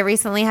I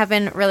recently have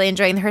been really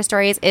enjoying her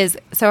stories is,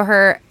 so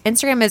her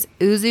Instagram is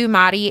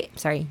Uzumati.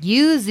 Sorry,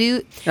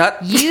 Uzu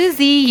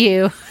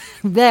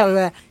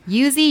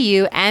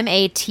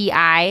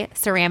Mati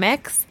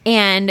Ceramics,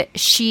 and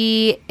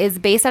she is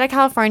based out of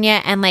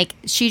California, and like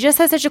she just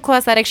has such a cool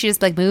aesthetic. She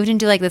just like moved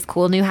into like this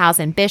cool new house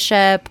in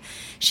Bishop.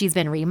 She's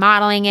been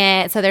remodeling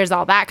it, so there's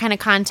all that kind of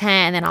content,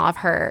 and then all of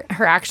her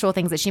actual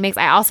things that she makes.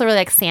 I also really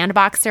like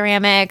Sandbox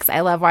Ceramics. I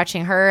love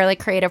watching her like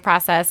creative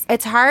process.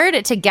 It's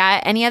hard to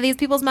get any of these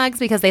people's mugs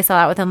because they sell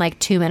out within like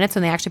 2 minutes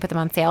when they actually put them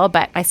on sale,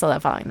 but I still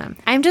love following them.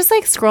 I'm just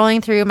like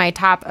scrolling through my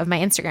top of my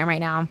Instagram right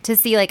now to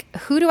see like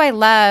who do I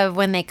love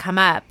when they come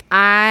up.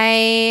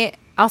 I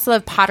also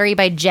love Pottery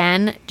by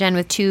Jen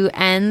with 2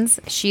 N's.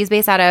 She's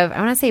based out of, I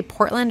want to say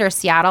Portland or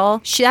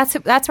Seattle.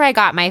 That's where I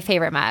got my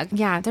favorite mug.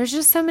 Yeah, there's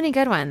just so many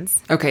good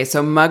ones. Okay,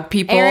 so mug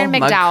people, Erin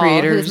mug McDowell,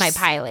 creators. Who's my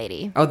pie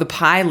lady. Oh, the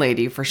pie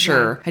lady for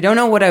sure. Yeah. I don't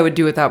know what I would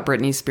do without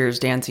Britney Spears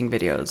dancing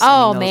videos.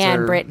 Oh, man,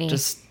 Britney.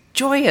 Just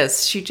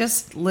joyous. She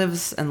just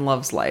lives and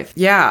loves life.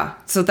 Yeah.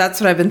 So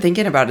that's what I've been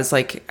thinking about is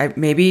like,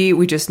 maybe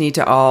we just need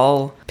to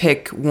all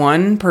pick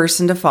one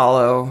person to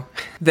follow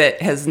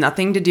that has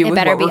nothing to do with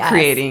what we're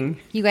creating.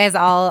 You guys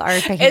all are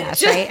picking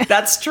us, right?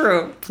 That's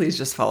true. Please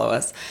just follow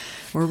us.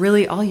 We're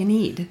really all you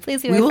need.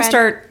 Please be my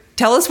friend.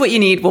 Tell us what you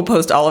need. We'll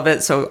post all of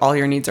it so all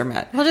your needs are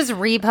met. We'll just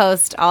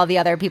repost all the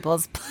other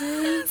people's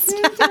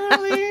stuff.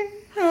 Totally.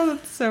 Oh,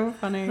 that's so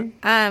funny.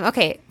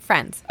 Okay,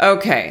 Friends.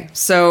 Okay,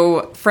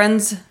 so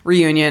Friends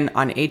reunion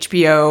on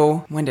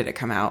HBO. When did it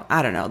come out?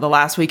 I don't know. The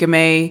last week of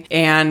May.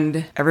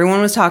 And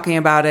everyone was talking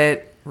about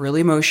it.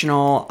 Really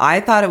emotional. I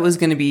thought it was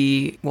going to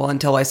be, well,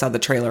 until I saw the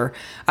trailer,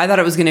 I thought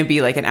it was going to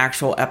be like an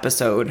actual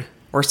episode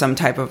or some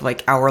type of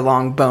like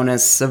hour-long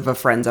bonus of a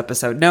Friends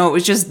episode. No, it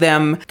was just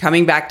them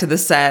coming back to the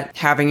set,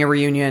 having a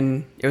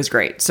reunion. It was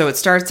great. So it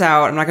starts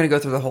out, I'm not going to go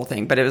through the whole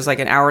thing, but it was like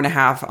an hour and a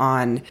half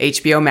on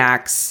HBO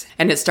Max.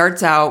 And it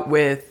starts out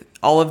with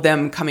all of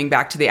them coming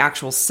back to the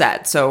actual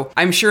set. So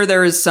I'm sure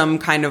there is some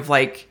kind of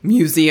like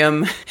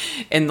museum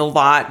in the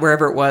lot,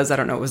 wherever it was. I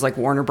don't know, it was like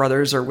Warner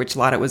Brothers or which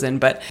lot it was in,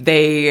 but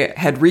they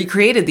had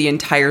recreated the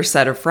entire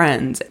set of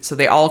Friends. So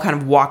they all kind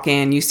of walk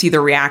in, you see the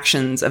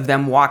reactions of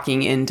them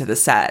walking into the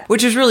set,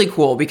 which is really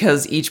cool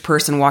because each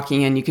person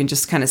walking in, you can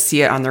just kind of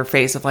see it on their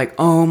face of like,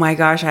 oh my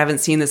gosh, I haven't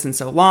seen this in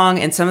so long.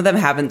 And some of them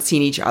haven't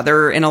seen each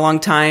other in a long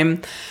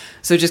time.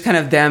 So just kind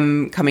of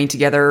them coming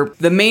together.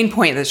 The main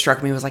point that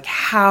struck me was like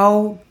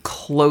how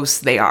close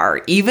they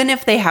are. Even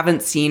if they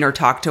haven't seen or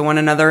talked to one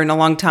another in a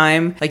long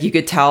time, like you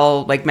could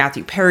tell like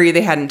Matthew Perry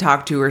they hadn't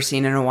talked to or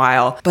seen in a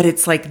while, but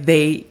it's like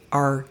they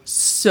are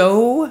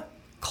so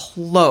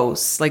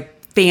close.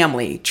 Like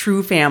family,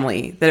 true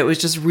family, that it was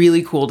just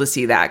really cool to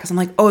see that. Because I'm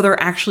like, oh, they're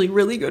actually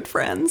really good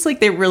friends. Like,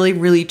 they really,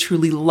 really,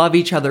 truly love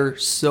each other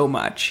so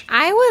much.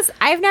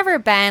 I've never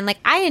been, like,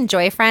 I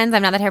enjoy Friends.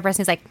 I'm not the type of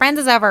person who's like, Friends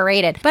is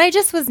overrated. But I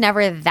just was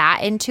never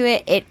that into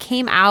it. It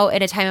came out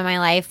at a time in my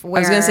life where...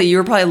 I was going to say, you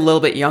were probably a little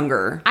bit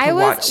younger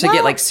to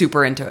get, like,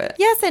 super into it.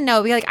 Yes and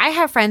no. Like, I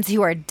have friends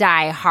who are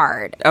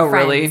die-hard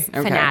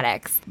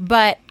fanatics.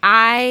 But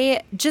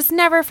I just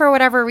never, for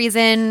whatever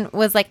reason,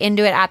 was, like,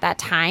 into it at that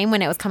time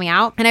when it was coming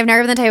out. And I've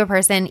never been the type of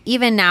person,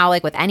 even now,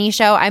 like with any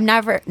show, I'm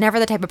never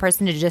the type of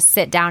person to just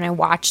sit down and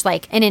watch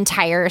like an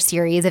entire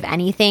series of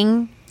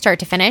anything start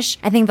to finish.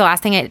 I think the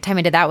last time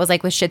I did that was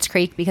like with Schitt's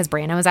Creek because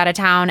Brandon was out of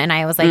town and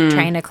I was like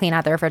trying to clean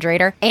out the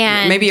refrigerator.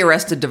 And maybe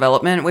Arrested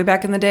Development way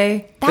back in the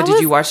day. But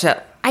did you watch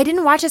that? I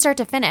didn't watch it start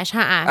to finish.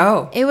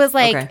 Oh. It was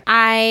like,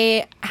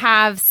 I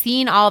have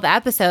seen all the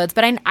episodes,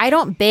 but I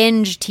don't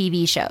binge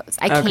TV shows.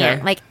 I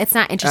can't. Like, it's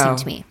not interesting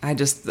to me. I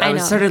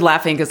started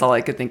laughing because all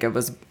I could think of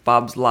was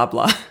Bob's Blah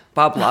Blah.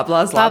 Bob Blah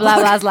Blah's Blah Blah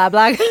Blah's Blah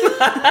Blah.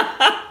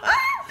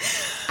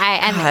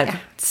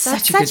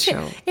 Such a good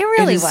show. It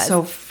really was.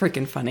 So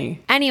freaking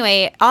funny.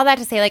 Anyway, all that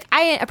to say, like,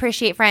 I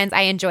appreciate Friends.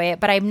 I enjoy it,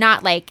 but I'm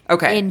not like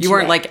into you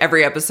weren't it. like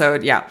every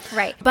episode. Yeah.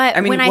 Right. But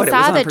I mean, when I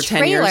saw the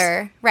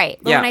trailer, when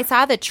I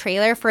saw the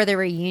trailer for the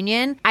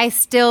reunion, I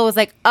still was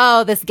like,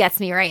 oh, this gets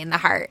me right in the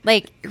heart.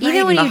 Like,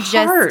 even when you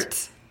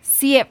just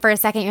see it for a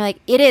second, you're like,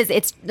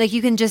 it's like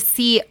you can just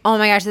see, oh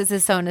my gosh, this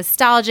is so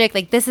nostalgic,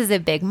 like this is a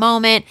big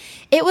moment.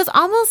 It was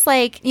almost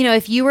like, you know,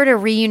 if you were to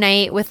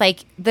reunite with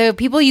like the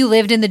people you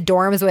lived in the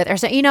dorms with or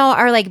so, you know,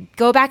 or like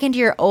go back into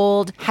your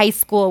old high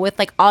school with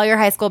like all your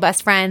high school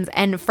best friends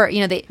and for, you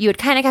know, that you had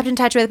kind of kept in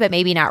touch with but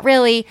maybe not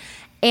really,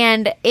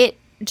 and it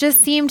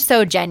just seemed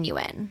so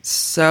genuine.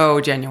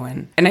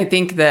 And I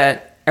think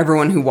that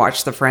everyone who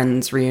watched the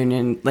Friends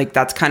reunion, like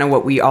that's kind of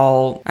what we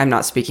all, I'm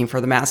not speaking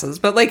for the masses,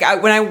 but like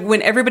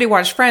when everybody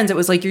watched Friends, it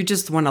was like you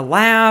just want to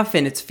laugh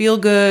and it's feel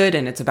good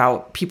and it's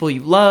about people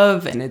you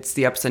love and it's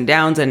the ups and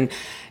downs and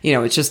you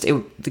know,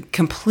 it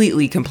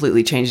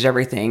completely changed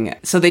everything.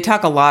 So they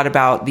talk a lot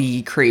about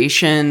the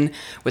creation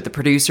with the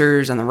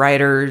producers and the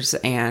writers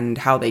and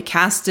how they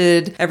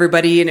casted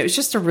everybody. And it was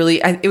just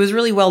it was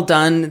really well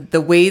done. The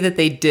way that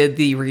they did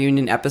the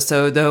reunion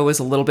episode, though, was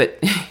a little bit,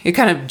 it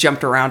kind of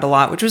jumped around a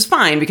lot, which was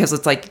fine because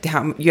it's like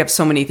you have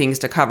so many things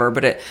to cover.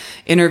 But it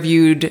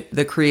interviewed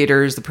the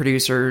creators, the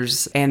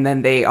producers, and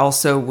then they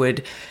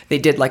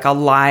did like a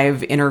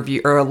live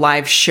interview or a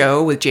live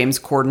show with James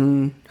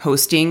Corden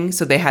hosting.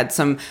 So they had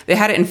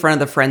it in front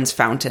of the Friends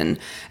fountain.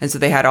 And so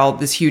they had all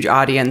this huge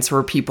audience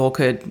where people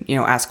could, you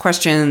know, ask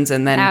questions.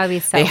 And then that would be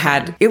so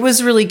fun. It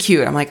was really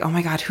cute. I'm like, oh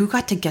my God, who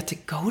got to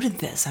go to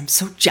this? I'm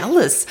so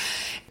jealous.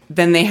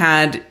 Then they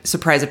had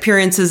surprise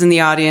appearances in the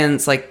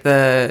audience, like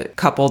the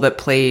couple that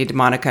played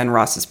Monica and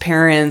Ross's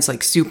parents,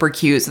 like super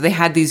cute. So they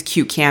had these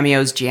cute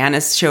cameos.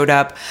 Janice showed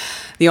up.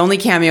 The only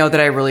cameo that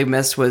I really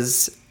missed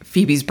was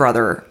Phoebe's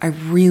brother. I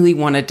really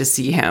wanted to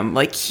see him.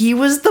 Like, he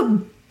was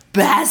the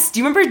best.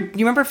 Do you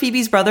remember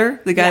Phoebe's brother?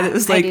 The guy that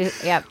was like,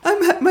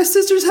 my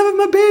sister's having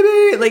my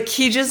baby. Like,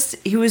 he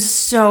was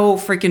so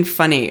freaking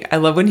funny. I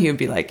love when he would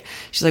be like,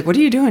 she's like, what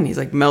are you doing? He's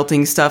like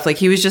melting stuff. Like,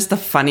 he was just the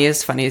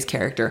funniest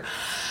character.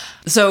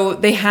 So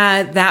they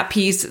had that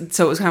piece.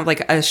 So it was kind of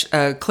like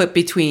a clip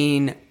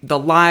between the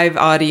live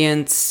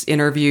audience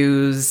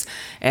interviews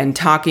and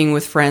talking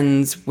with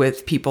Friends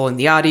with people in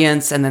the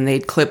audience. And then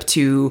they'd clip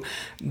to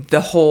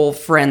the whole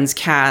Friends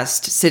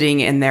cast sitting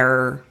in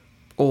their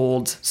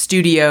old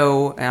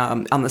studio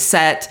on the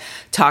set,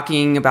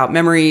 talking about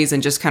memories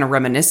and just kind of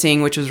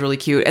reminiscing, which was really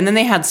cute. And then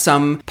they had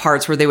some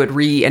parts where they would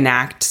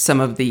reenact some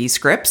of the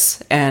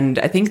scripts. And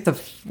I think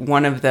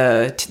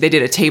they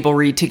did a table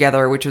read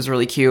together, which was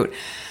really cute.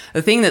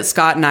 The thing that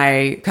Scott and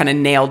I kind of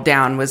nailed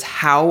down was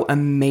how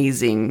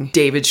amazing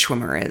David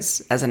Schwimmer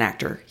is as an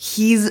actor.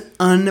 He's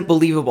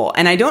unbelievable.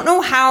 And I don't know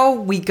how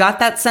we got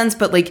that sense,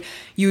 but like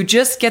you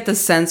just get the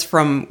sense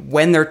from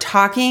when they're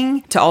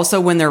talking to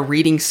also when they're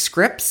reading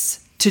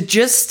scripts to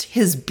just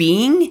his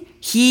being.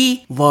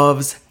 He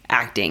loves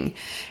acting.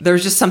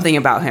 There's just something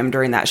about him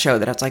during that show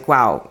that I was like,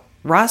 wow,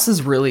 David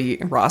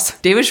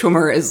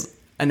Schwimmer is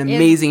an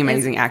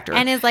amazing actor.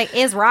 And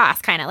is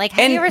Ross kind of like,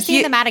 have you ever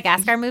seen the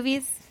Madagascar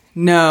movies?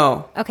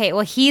 No. Okay,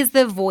 well, he's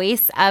the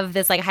voice of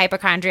this like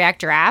hypochondriac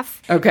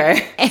giraffe.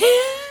 Okay.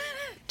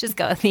 Just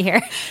go with me here.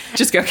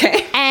 Just go,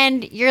 okay.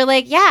 And you're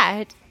like,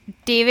 yeah,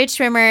 David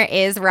Schwimmer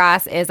is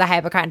Ross is a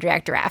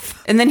hypochondriac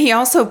giraffe. And then he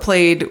also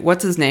played,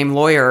 what's his name,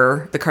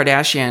 lawyer, the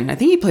Kardashian. I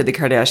think he played the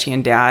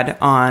Kardashian dad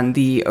on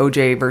the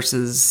OJ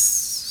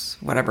versus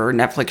whatever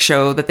Netflix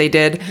show that they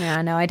did.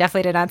 Yeah, no, I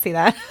definitely did not see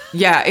that.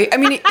 Yeah, I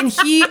mean, and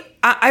he...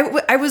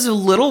 I was a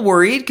little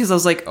worried because I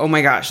was like, oh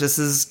my gosh, this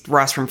is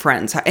Ross from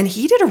Friends. And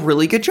he did a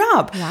really good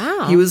job.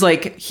 Wow. He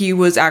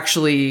was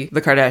actually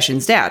the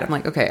Kardashians' dad. I'm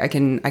like, okay, I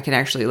can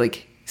actually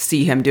like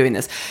see him doing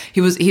this.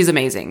 He's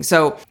amazing.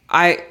 So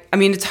I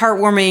mean, it's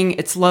heartwarming.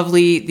 It's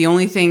lovely. The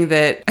only thing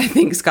that I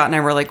think Scott and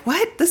I were like,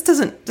 what?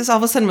 This all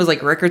of a sudden was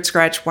like record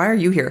scratch. Why are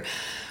you here?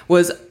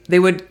 Was they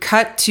would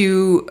cut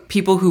to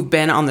people who've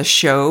been on the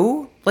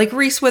show like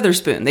Reese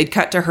Witherspoon. They'd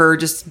cut to her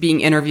just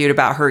being interviewed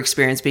about her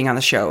experience being on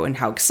the show and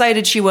how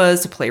excited she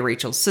was to play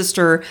Rachel's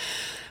sister.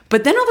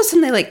 But then all of a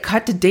sudden they like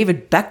cut to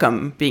David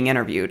Beckham being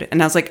interviewed.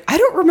 And I was like, I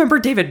don't remember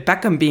David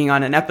Beckham being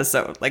on an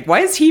episode. Like, why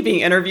is he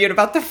being interviewed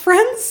about the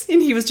Friends?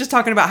 And he was just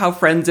talking about how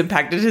Friends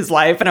impacted his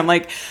life. And I'm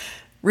like,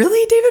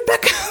 really, David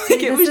Beckham?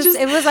 Like,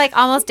 it was like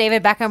almost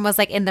David Beckham was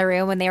like in the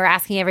room when they were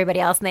asking everybody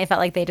else, and they felt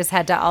like they just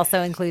had to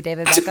also include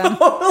David Beckham.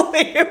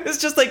 Totally. It was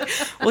just like,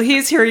 well,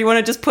 he's here. You want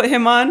to just put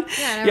him on?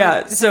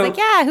 Yeah. So like,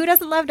 yeah, who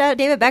doesn't love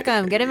David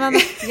Beckham? Get him on.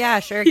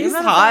 Yeah, sure. He's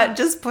hot.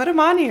 Just put him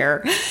on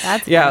here.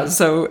 That's yeah. funny.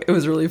 So it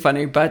was really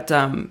funny, but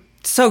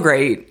so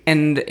great,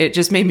 and it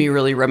just made me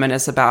really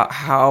reminisce about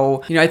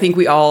how, I think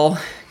we all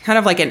kind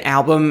of like an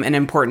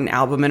important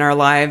album in our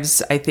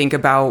lives. I think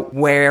about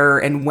where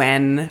and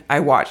when I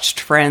watched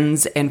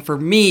Friends. And for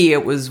me,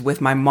 it was with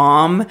my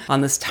mom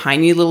on this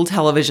tiny little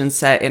television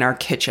set in our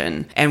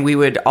kitchen. And we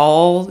would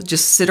all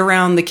just sit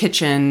around the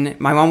kitchen.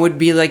 My mom would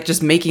be like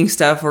just making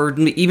stuff, or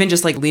even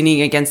just like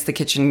leaning against the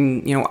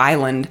kitchen,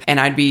 island. And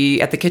I'd be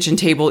at the kitchen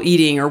table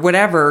eating or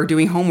whatever,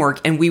 doing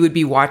homework. And we would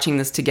be watching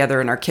this together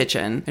in our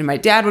kitchen. And my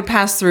dad would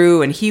pass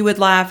through and he would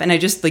laugh. And I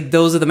just like,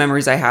 those are the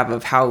memories I have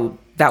of how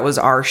that was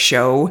our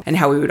show and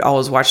how we would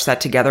always watch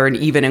that together. And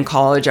even in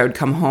college, I would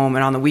come home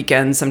and on the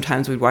weekends,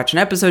 sometimes we'd watch an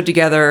episode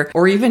together,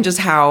 or even just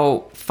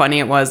how funny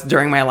it was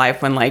during my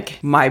life when like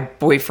my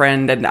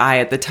boyfriend and I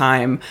at the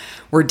time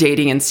were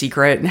dating in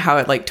secret, and how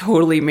it like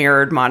totally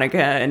mirrored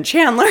Monica and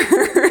Chandler.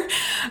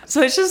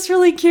 So it's just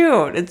really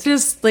cute. It's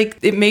just like,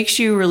 it makes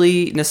you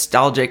really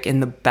nostalgic in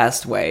the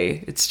best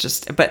way. It's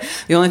just, but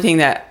the only thing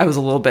that I was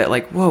a little bit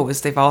like, whoa,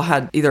 is they've all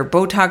had either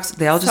Botox.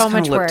 They all just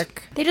kind of looked.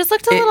 Work. They just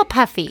looked a little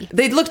puffy.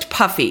 They looked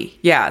puffy.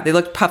 Yeah, they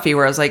looked puffy,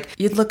 where I was like,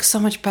 you'd look so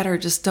much better.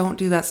 Just don't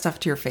do that stuff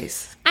to your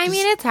face. I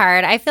mean, it's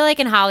hard. I feel like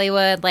in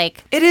Hollywood,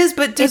 like... It is,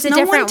 but does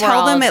no one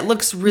tell them it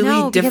looks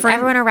really different? Because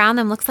everyone around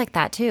them looks like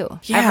that, too.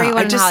 Yeah,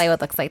 everyone in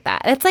Hollywood looks like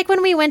that. It's like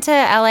when we went to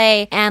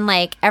LA and,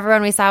 like,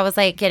 everyone we saw was,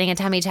 like, getting a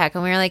tummy tuck.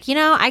 And we were like,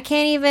 I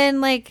can't even,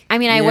 like... I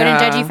mean, I wouldn't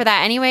judge you for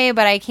that anyway,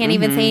 but I can't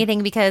even say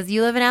anything because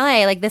you live in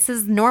LA. Like, this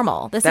is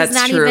normal. That's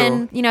not true.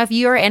 Even... if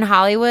you're in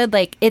Hollywood,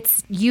 like,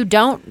 it's... You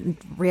don't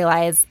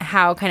realize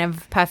how kind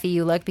of puffy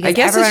you look because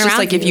everyone around you... I guess it's just,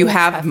 like, if you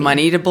have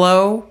money to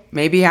blow...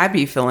 Maybe I'd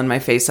be filling my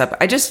face up.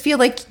 I just feel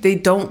like they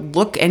don't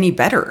look any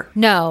better.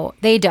 No,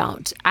 they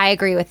don't. I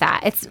agree with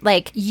that. It's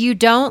like you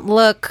don't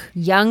look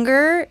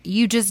younger.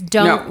 You just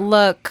don't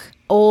look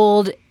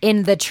old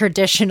in the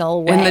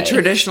traditional way. In the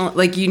traditional,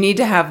 like you need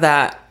to have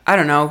that. I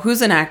don't know.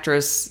 Who's an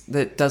actress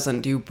that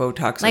doesn't do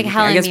Botox? Like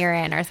Helen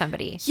Mirren or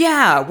somebody.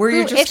 Yeah. Where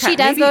you're just... If she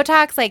does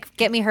Botox, like,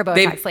 get me her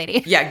Botox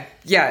lady.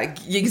 Yeah,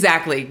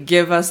 exactly.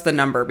 Give us the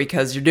number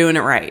because you're doing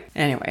it right.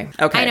 Anyway.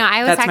 Okay. I know.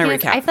 I was That's my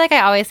recap. I feel like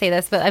I always say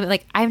this, but I'm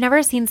like, I've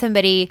never seen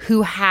somebody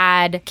who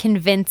had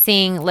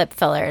convincing lip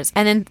fillers.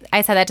 And then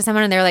I said that to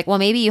someone and they were like, well,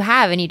 maybe you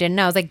have and you didn't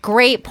know. I was like,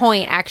 great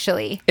point,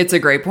 actually. It's a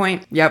great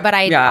point. Yep. But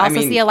I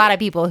see a lot of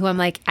people who I'm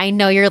like, I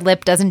know your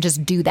lip doesn't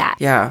just do that.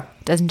 Yeah.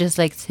 Doesn't just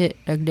like sit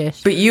like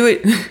this. But you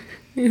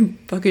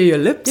fuck your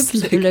lips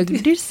like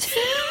this.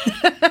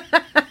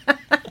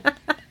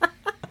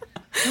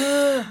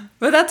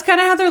 But that's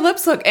kind of how their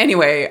lips look.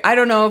 Anyway, I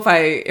don't know if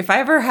I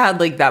ever had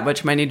like that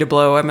much money to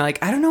blow. I'm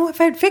like, I don't know if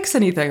I'd fix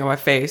anything on my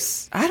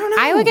face. I don't know.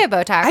 I would get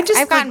Botox.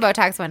 I've gotten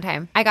Botox one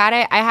time. I got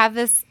it. I have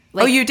this.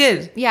 Like, oh, you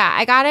did? Yeah,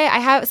 I got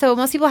it. So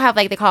most people have,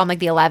 like, they call them, like,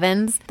 the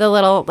 11s, the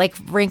little, like,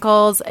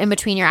 wrinkles in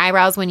between your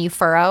eyebrows when you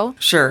furrow.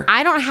 Sure.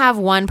 I don't have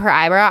one per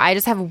eyebrow. I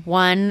just have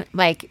one,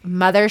 like,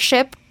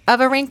 mothership of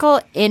a wrinkle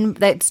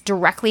that's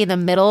directly in the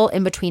middle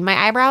in between my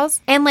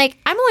eyebrows. And, like,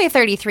 I'm only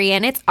 33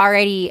 and it's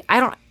already,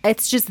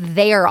 it's just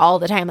there all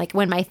the time. Like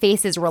when my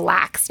face is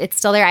relaxed, it's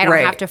still there. I don't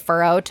have to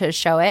furrow to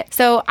show it.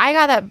 So I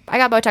got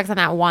Botox on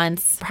that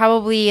once,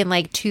 probably in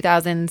like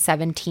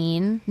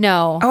 2017.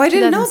 No. Oh, I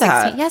didn't know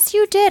that. Yes,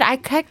 you did. I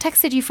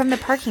texted you from the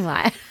parking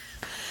lot.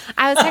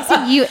 I was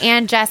texting you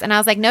and Jess, and I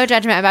was like, "No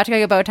judgment. I'm about to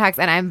go get Botox,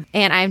 and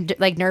I'm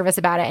like nervous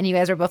about it." And you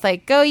guys were both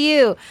like, "Go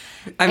you!"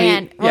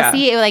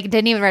 See, it like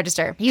didn't even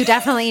register. You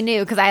definitely knew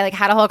because I like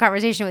had a whole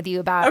conversation with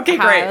you about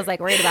how I was like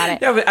worried about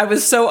it. Yeah, I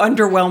was so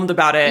underwhelmed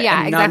about it,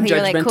 and exactly.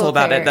 Non-judgmental cool,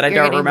 about it that I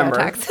don't remember.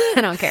 Botox.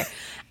 I don't care.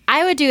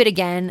 I would do it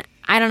again.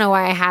 I don't know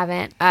why I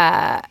haven't.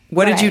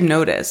 What did you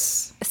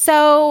notice?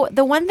 So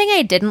the one thing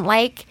I didn't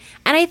like,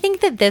 and I think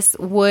that this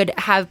would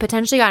have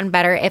potentially gotten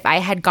better if I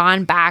had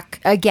gone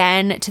back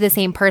again to the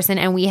same person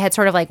and we had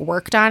sort of like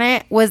worked on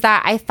it, was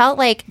that I felt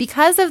like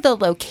because of the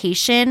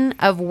location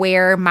of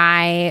where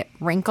my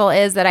wrinkle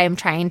is that I'm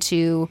trying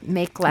to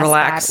make less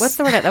Relax. bad. What's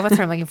the word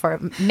I'm looking for?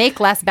 Make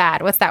less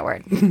bad. What's that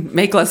word?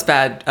 Make less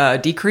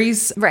bad.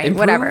 Decrease. Right. Improve,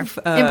 whatever.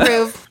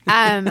 Improve.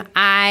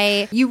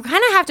 You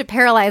kind of have to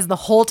paralyze the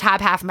whole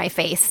top half of my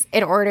face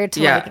in order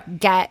to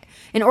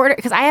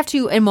because I have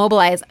to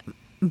immobilize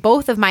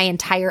both of my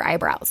entire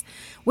eyebrows,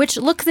 which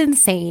looks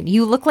insane.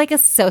 You look like a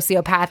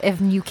sociopath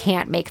if you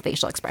can't make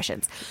facial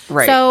expressions.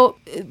 Right.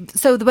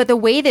 But the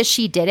way that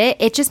she did it,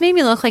 it just made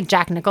me look like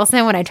Jack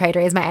Nicholson when I tried to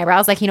raise my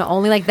eyebrows. Like,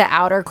 only like the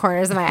outer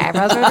corners of my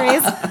eyebrows were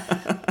raised.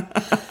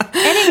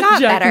 And it got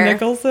Jack better.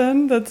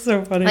 Nicholson. That's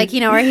so funny. Like,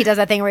 where he does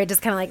that thing where he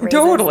just kind of like raises.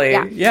 Totally.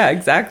 Yeah,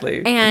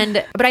 exactly.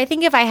 But I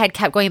think if I had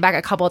kept going back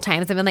a couple of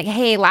times and been like,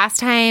 hey, last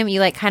time you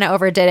like kind of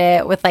overdid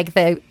it with like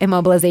the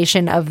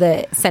immobilization of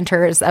the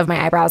centers of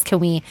my eyebrows. Can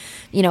we,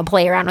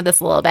 play around with this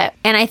a little bit?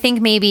 And I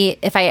think maybe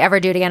if I ever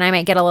do it again, I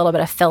might get a little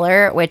bit of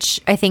filler, which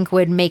I think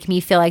would make me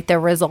feel like the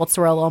results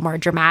were a little more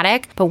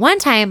dramatic. But one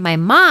time my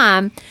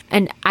mom,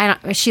 and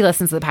she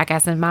listens to the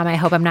podcast, and Mom, I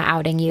hope I'm not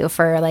outing you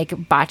for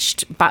like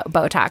botched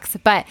Botox,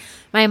 but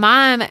my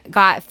mom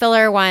got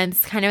filler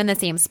once kind of in the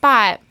same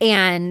spot,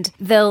 and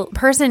the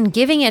person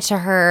giving it to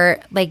her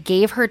like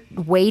gave her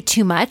way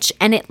too much,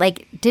 and it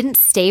like didn't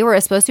stay where it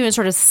was supposed to and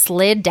sort of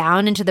slid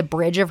down into the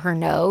bridge of her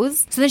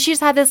nose. So then she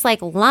just had this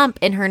like lump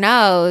in her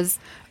nose.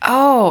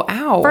 Oh,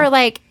 ow. For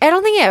like, I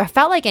don't think it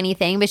felt like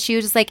anything, but she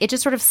was just like, it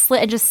just sort of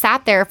slid and just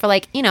sat there for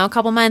like, a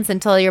couple months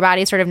until your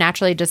body sort of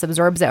naturally just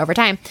absorbs it over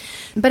time.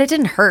 But it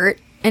didn't hurt.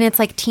 And it's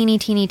like teeny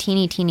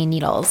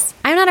needles.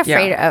 I'm not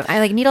afraid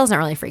of, needles don't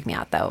really freak me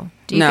out though.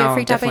 Do you get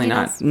freaked out by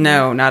needles?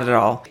 No, not at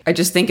all. I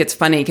just think it's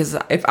funny because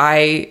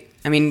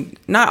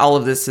not all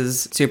of this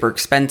is super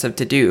expensive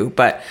to do,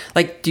 but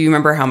like, do you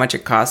remember how much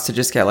it costs to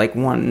just get like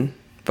one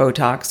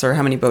Botox, or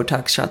how many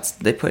Botox shots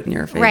they put in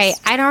your face? Right.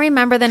 I don't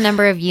remember the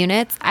number of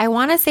units. I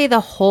want to say the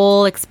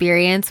whole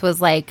experience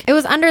was like, it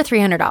was under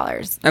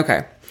 $300.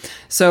 Okay.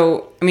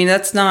 So,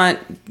 that's not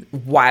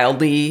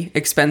wildly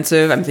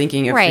expensive. I'm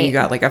thinking if you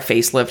got like a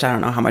facelift, I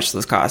don't know how much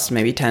this costs,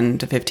 maybe $10,000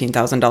 to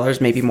 $15,000,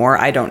 maybe more.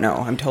 I don't know.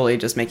 I'm totally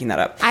just making that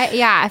up.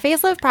 A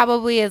facelift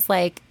probably is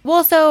like,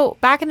 so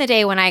back in the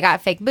day when I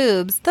got fake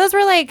boobs, those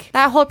were like,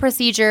 that whole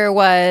procedure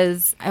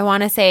was, I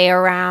want to say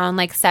around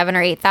like $7,000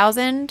 or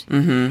 $8,000.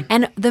 Mm-hmm.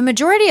 And the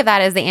majority of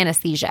that is the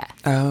anesthesia.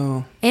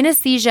 Oh.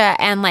 Anesthesia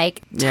and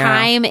like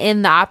time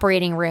in the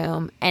operating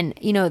room, and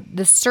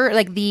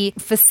the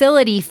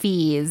facility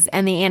fees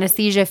and the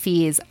anesthesia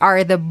fees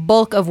are the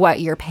bulk of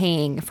what you're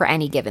paying for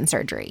any given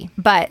surgery.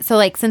 But so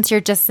like since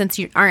you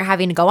aren't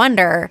having to go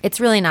under, it's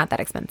really not that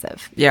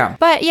expensive. Yeah.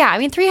 But yeah,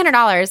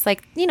 $300,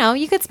 like,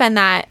 you could spend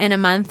that in a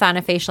month on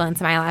a facial and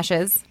some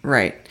eyelashes.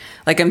 Right.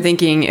 Like I'm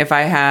thinking if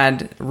I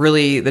had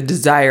really the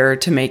desire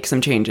to make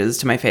some changes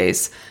to my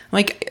face,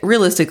 like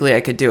realistically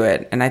I could do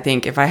it. And I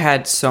think if I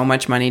had so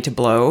much money to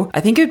blow, I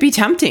think it would be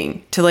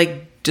tempting to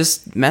like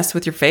just mess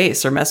with your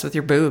face or mess with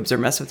your boobs or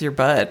mess with your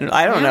butt.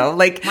 I don't know.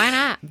 Like, why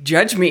not?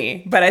 Judge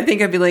me. But I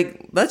think I'd be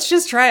like, let's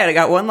just try it. I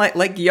got one life,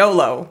 like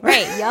YOLO.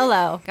 Right.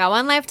 YOLO. Got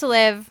one life to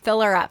live.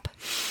 Fill her up.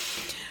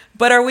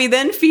 But are we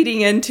then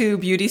feeding into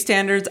beauty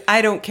standards?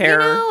 I don't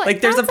care.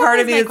 Like there's a part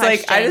of me that's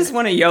like, I just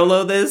want to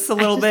YOLO this a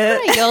little bit.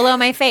 I just YOLO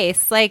my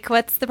face. Like,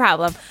 what's the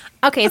problem?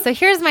 Okay, so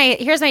here's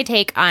my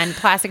take on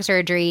plastic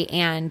surgery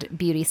and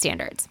beauty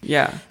standards.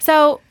 Yeah.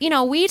 So,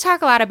 we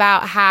talk a lot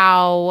about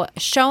how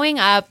showing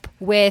up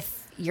with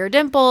your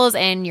dimples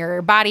and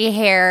your body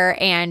hair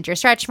and your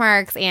stretch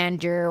marks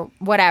and your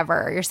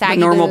whatever, your saggy the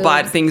normal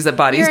boobs, things that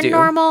bodies do.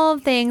 Normal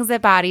things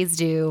that bodies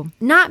do.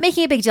 Not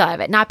making a big deal of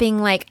it. Not being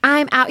like,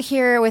 I'm out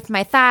here with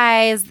my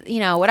thighs,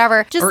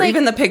 whatever. Just or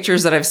even the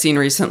pictures that I've seen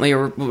recently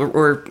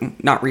or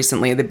not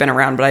recently, they've been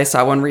around, but I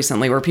saw one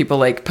recently where people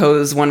like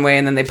pose one way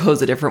and then they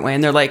pose a different way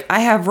and they're like, I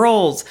have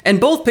rolls.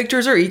 And both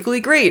pictures are equally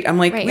great. I'm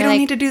like, we don't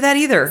need to do that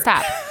either.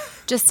 Stop.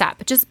 Just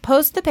stop. Just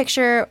post the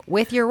picture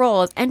with your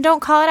rolls and don't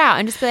call it out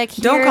and just be like,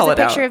 here's a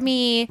picture of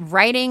me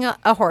riding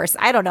a horse.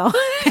 I don't know.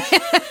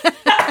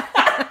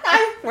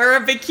 I wear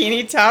a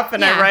bikini top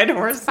and I ride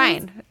horses.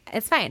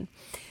 It's fine.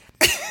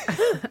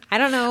 I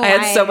don't know. I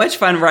had so much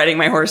fun riding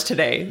my horse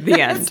today.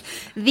 The end.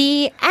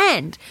 The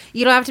end.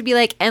 You don't have to be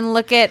like, and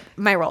look at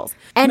my rolls.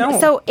 And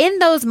so in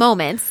those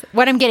moments,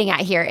 what I'm getting at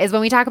here is when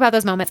we talk about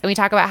those moments and we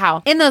talk about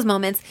how in those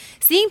moments,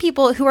 seeing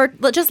people who are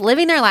just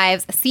living their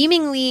lives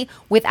seemingly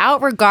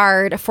without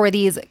regard for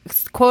these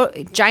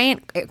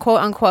giant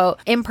quote unquote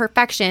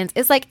imperfections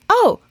is like,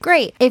 oh,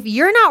 great. If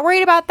you're not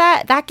worried about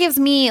that, that gives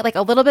me like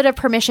a little bit of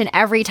permission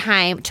every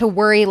time to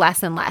worry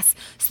less and less.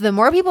 So the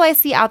more people I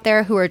see out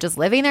there who are just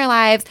living their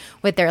lives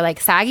with their like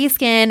saggy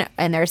skin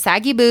and their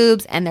saggy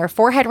boobs and their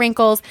forehead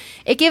wrinkles,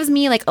 it gives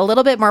me like a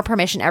little bit more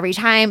permission every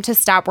time to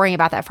stop worrying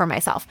about that for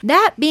myself.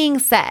 That being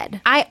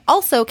said, I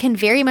also can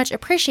very much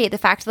appreciate the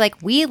fact that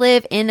like we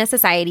live in a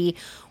society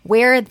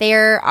where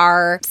there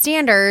are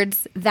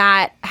standards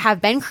that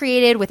have been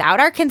created without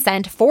our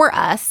consent for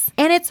us,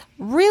 and it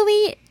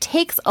really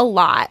takes a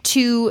lot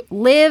to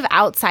live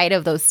outside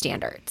of those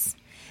standards.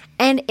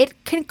 And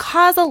it can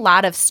cause a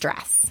lot of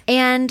stress.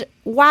 And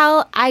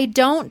while I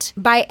don't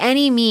by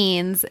any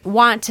means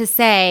want to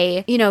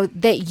say,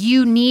 that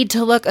you need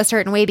to look a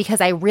certain way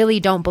because I really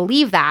don't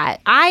believe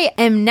that, I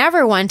am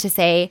never one to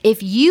say,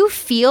 if you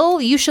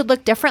feel you should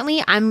look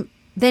differently,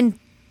 then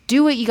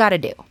do what you got to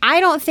do.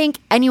 I don't think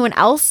anyone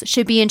else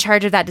should be in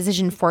charge of that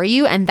decision for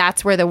you. And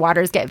that's where the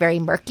waters get very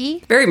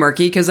murky. Very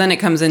murky, because then it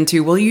comes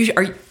into, well,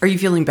 are you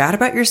feeling bad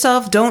about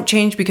yourself? Don't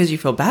change because you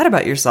feel bad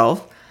about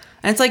yourself.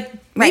 And it's like,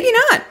 maybe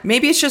not.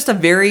 Maybe it's just a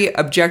very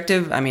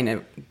objective. I mean,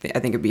 I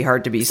think it'd be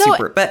hard to be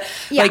super, but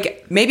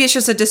like maybe it's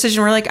just a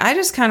decision where like, I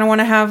just kind of want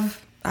to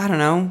have, I don't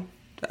know,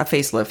 a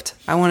facelift.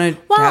 I want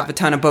to have a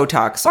ton of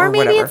Botox or maybe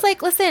whatever. It's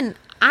like, listen,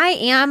 I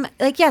am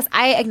like, yes,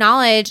 I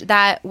acknowledge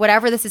that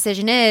whatever this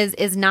decision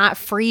is not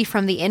free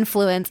from the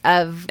influence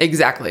of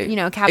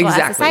capital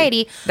S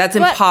society. That's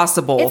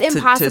impossible. It's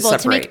impossible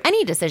to make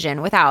any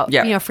decision without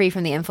free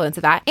from the influence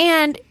of that.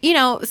 And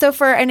so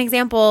for an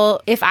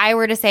example, if I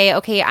were to say,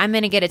 okay, I'm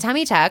going to get a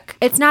tummy tuck,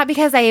 it's not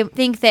because I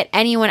think that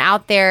anyone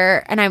out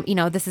there, and I'm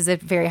this is a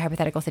very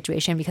hypothetical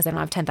situation because I don't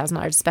have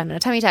 $10,000 to spend on a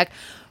tummy tuck.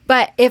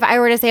 But if I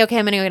were to say, okay,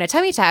 I'm going to go get a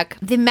tummy tuck,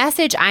 the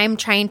message I'm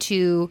trying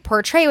to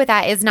portray with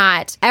that is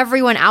not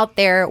everyone out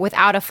there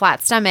without a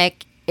flat stomach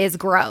is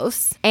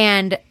gross.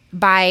 And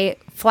by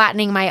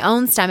flattening my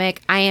own stomach,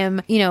 I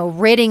am,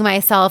 ridding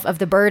myself of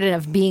the burden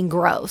of being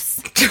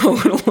gross.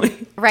 Totally.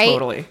 Right?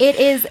 Totally. It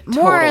is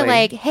more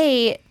like,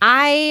 hey,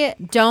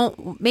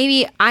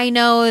 maybe I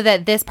know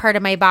that this part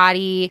of my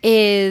body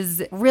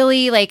is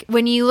really like,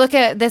 when you look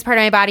at this part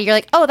of my body, you're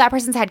like, oh, that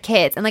person's had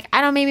kids. And like, I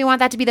don't maybe want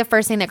that to be the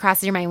first thing that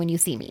crosses your mind when you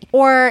see me.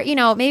 Or,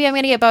 maybe I'm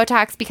going to get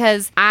Botox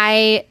because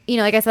like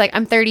I said, like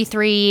I'm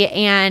 33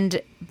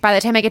 and by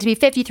the time I get to be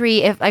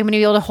 53, if I'm going to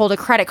be able to hold a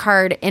credit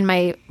card in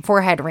my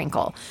forehead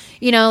wrinkle,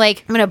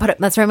 like I'm going to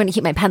that's where I'm going to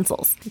keep my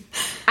pencils.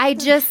 I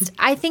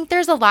think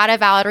there's a lot of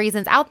valid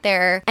reasons out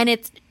there, and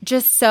it's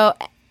just so,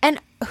 and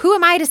who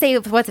am I to say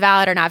what's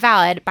valid or not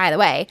valid, by the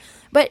way?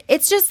 But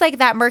it's just like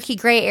that murky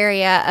gray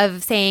area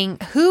of saying,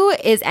 who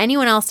is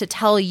anyone else to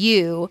tell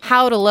you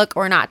how to look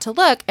or not to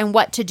look and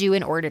what to do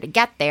in order to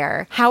get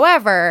there?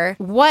 However,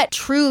 what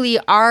truly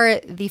are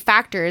the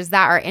factors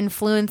that are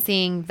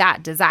influencing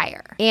that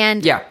desire?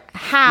 And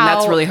how? And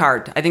that's really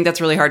hard. I think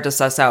that's really hard to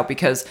suss out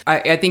because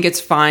I think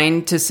it's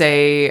fine to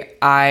say,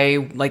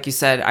 like you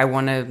said, I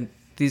want to...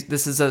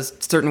 This is a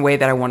certain way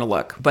that I want to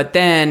look. But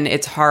then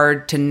it's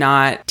hard to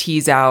not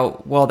tease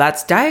out, well,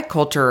 that's diet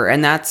culture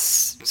and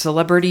that's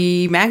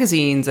celebrity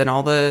magazines and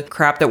all the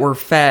crap that we're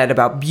fed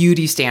about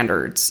beauty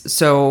standards.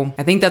 So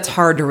I think that's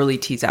hard to really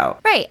tease out.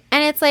 Right.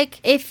 And it's like,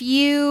 if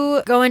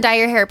you go and dye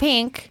your hair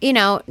pink,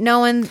 no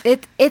one,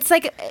 it's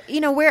like,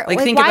 where, like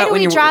why do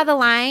we draw the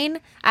line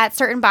at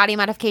certain body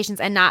modifications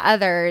and not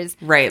others?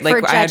 Right.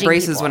 Like I had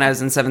braces when I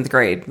was in 7th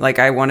grade. Like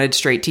I wanted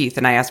straight teeth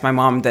and I asked my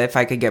mom if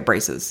I could get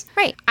braces.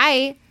 Right.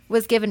 I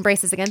was given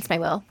braces against my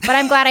will, but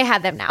I'm glad I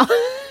had them now.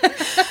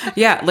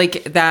 Yeah,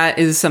 like that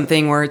is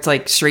something where it's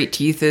like straight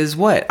teeth is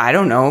what? I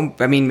don't know.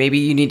 I mean, maybe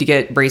you need to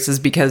get braces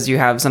because you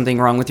have something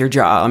wrong with your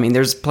jaw. I mean,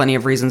 there's plenty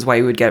of reasons why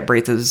you would get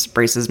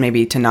braces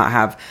maybe to not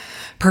have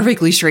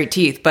perfectly straight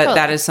teeth, but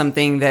that is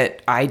something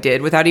that I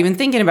did without even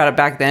thinking about it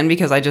back then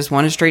because I just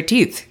wanted straight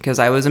teeth because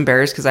I was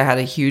embarrassed because I had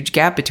a huge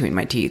gap between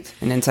my teeth.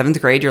 And in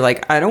 7th grade, you're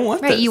like, I don't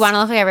want this. Right, you want to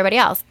look like everybody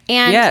else.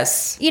 And,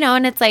 yes.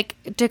 And it's like,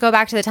 to go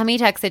back to the tummy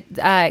tucks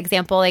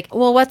example, like,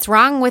 well, what's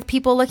wrong with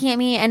people looking at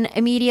me and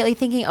immediately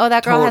thinking, oh,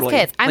 that girl has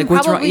kids? I'm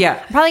like, probably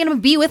going to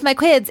be with my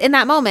kids in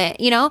that moment,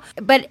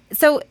 But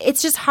so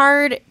it's just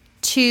hard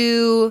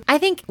I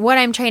think what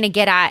I'm trying to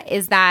get at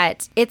is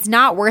that it's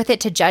not worth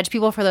it to judge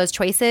people for those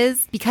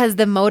choices because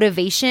the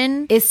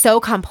motivation is so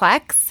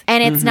complex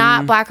and it's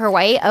not black or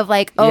white of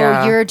like,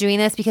 oh, you're doing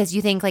this because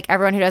you think like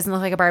everyone who doesn't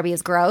look like a Barbie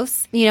is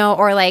gross,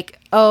 or like,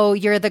 oh,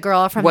 you're the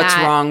girl from what's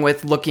wrong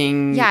with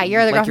looking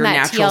you're the girl like from your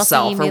that natural TLC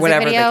self or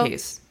whatever video. the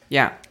case.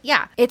 Yeah.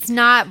 Yeah. It's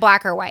not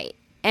black or white.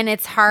 And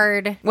it's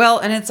hard. Well,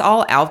 and it's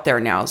all out there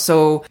now.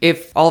 So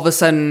if all of a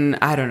sudden,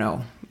 I don't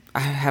know,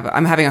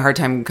 I'm having a hard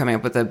time coming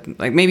up with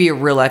maybe a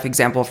real life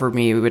example for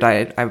me would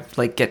I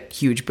like get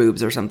huge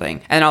boobs or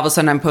something. And all of a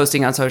sudden I'm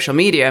posting on social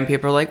media and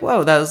people are like,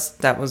 whoa,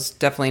 that was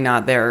definitely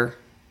not there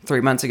 3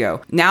 months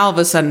ago. Now all of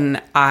a sudden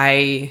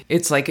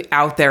it's like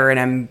out there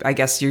and I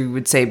guess you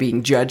would say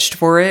being judged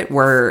for it.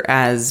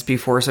 Whereas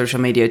before social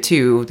media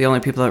too, the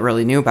only people that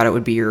really knew about it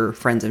would be your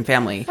friends and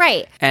family.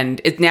 Right. And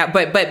it's now,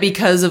 but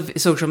because of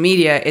social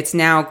media, it's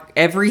now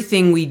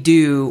everything we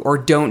do or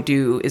don't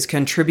do is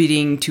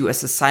contributing to a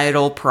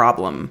societal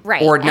problem.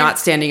 Right. Or not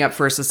standing up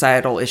for a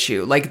societal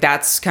issue. Like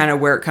that's kind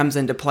of where it comes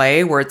into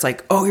play where it's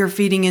like, oh, you're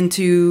feeding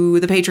into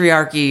the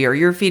patriarchy or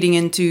you're feeding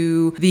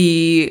into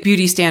the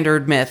beauty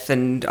standard myth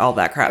and all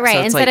that crap. Right.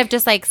 So Instead of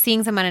just like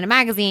seeing someone in a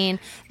magazine.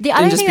 The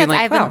other thing that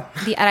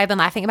I've been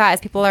laughing about is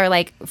people are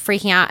like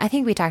freaking out. I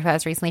think we talked about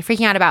this recently,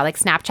 freaking out about like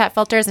Snapchat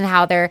filters and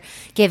how they're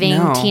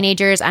giving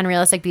teenagers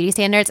unrealistic beauty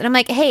standards. And I'm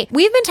like, hey,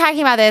 we've been talking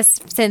about this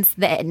since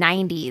the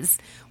 90s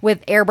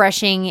with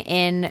airbrushing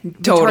in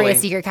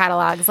Victoria's Secret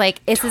catalogs.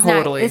 Like this is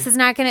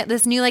not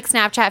this new like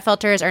Snapchat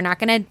filters are not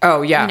gonna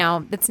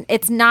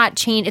it's not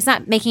change, it's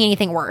not making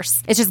anything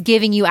worse. It's just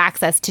giving you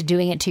access to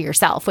doing it to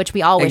yourself, which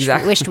we all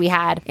wished we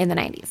had in the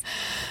 90s.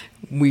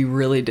 We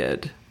really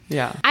did.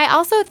 Yeah. I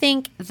also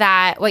think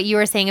that what you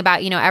were saying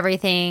about,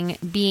 everything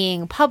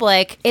being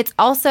public, it's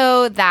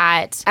also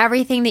that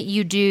everything that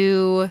you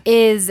do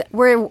is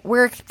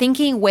we're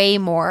thinking way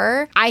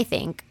more, I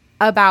think,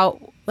 about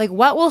like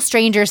what will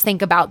strangers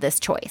think about this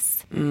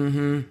choice?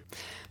 Mm-hmm.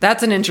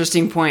 That's an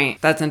interesting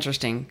point. That's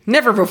interesting.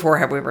 Never before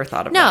have we ever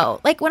thought about it. No,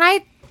 like when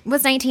I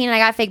was 19 and I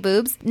got fake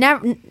boobs,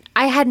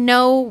 I had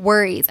no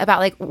worries about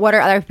like what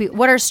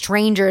are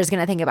strangers going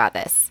to think about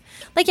this?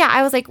 like, yeah,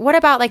 I was like, what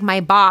about like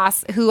my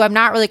boss who I'm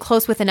not really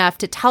close with enough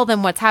to tell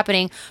them what's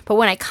happening? But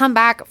when I come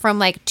back from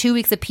like 2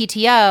 weeks of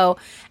PTO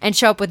and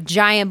show up with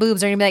giant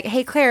boobs, they're going to be like,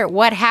 hey, Claire,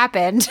 what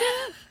happened?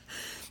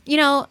 You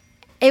know,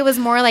 it was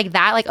more like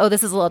that, like, oh,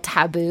 this is a little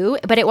taboo,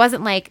 but it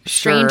wasn't like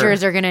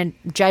strangers are going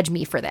to judge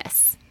me for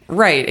this.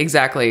 Right,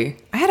 exactly.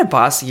 I had a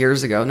boss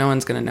years ago, no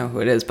one's going to know who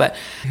it is, but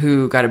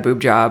who got a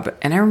boob job.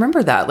 And I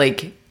remember that,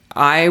 like,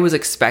 I was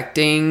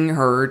expecting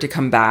her to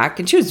come back,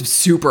 and she was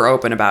super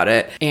open about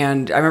it.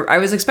 And I remember I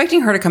was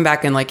expecting her to come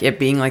back and like it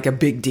being like a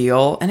big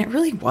deal, and it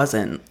really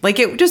wasn't. Like,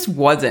 it just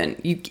wasn't.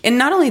 And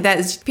not only that,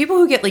 is people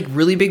who get like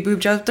really big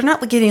boob jobs, they're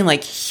not getting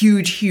like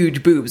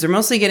huge boobs. They're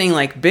mostly getting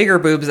like bigger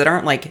boobs that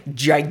aren't like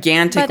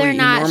gigantically but they're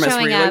not enormous.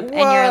 Showing up, like,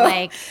 and you're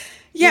like.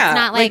 Yeah, it's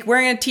not like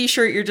wearing a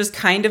t-shirt, you're just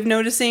kind of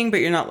noticing, but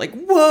you're not like,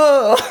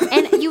 whoa.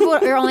 And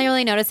you're only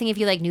really noticing if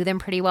you like knew them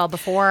pretty well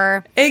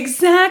before.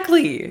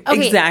 Exactly.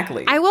 Okay,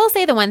 exactly. I will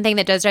say the one thing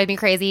that does drive me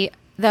crazy,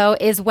 though,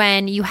 is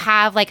when you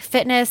have like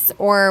fitness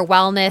or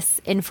wellness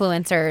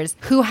influencers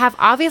who have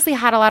obviously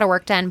had a lot of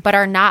work done, but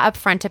are not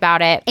upfront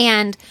about it.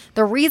 And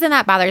the reason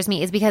that bothers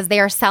me is because they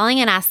are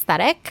selling an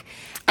aesthetic.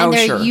 And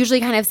they're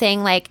usually kind of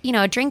saying like, you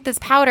know, drink this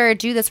powder,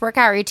 do this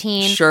workout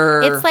routine.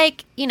 Sure. It's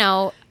like, you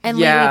know, and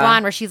Legally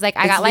Blonde where she's like,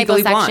 I got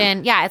liposuction.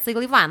 Blonde. Yeah, it's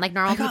Legally Blonde. Like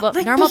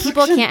normal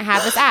people can't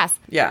have this ass.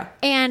 Yeah.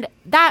 And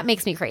that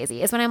makes me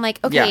crazy is when I'm like,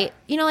 okay,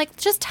 you know, like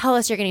just tell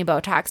us you're getting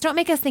Botox. Don't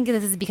make us think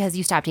this is because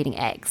you stopped eating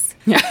eggs.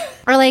 Yeah.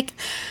 Or like,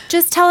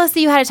 just tell us that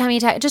you had a tummy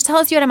tuck. Just tell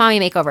us you had a mommy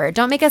makeover.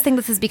 Don't make us think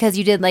this is because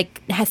you did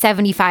like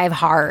 75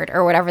 hard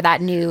or whatever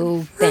that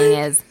new thing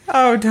is.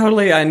 Oh,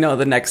 totally. I know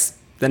the next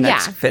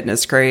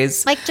fitness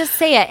craze. Like, just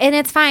say it and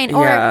it's fine.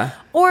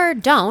 Or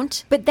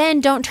don't, but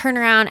then don't turn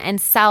around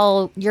and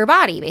sell your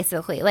body,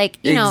 basically. Like,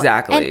 you know.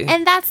 Exactly.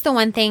 And that's the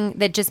one thing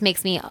that just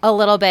makes me a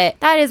little bit,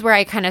 that is where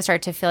I kind of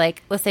start to feel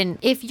like, listen,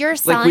 if you're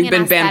selling like we've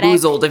been aesthetic,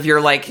 bamboozled if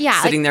you're like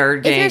sitting there.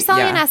 If you're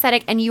selling an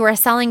aesthetic and you are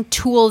selling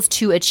tools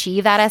to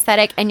achieve that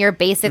aesthetic and you're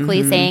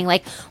basically saying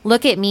like,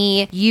 look at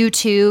me, you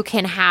too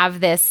can have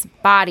this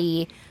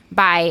body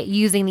by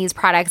using these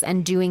products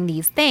and doing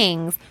these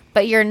things,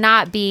 but you're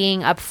not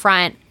being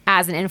upfront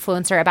as an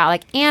influencer about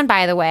like, and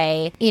by the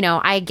way, you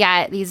know, I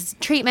get these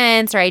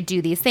treatments or I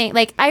do these things.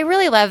 Like, I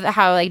really love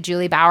how like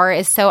Julie Bauer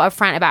is so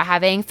upfront about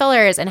having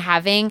fillers and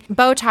having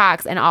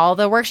Botox and all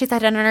the work she's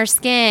had done on her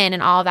skin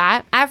and all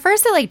that. At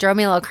first it like drove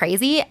me a little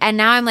crazy. And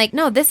now I'm like,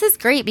 no, this is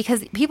great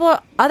because people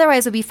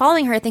otherwise would be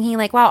following her thinking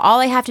like, wow, all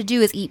I have to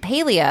do is eat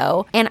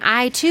paleo. And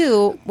I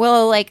too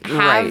will like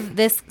have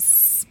this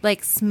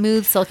like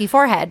smooth, silky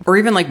forehead. Or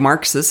even like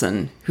Mark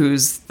Sisson,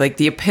 who's like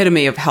the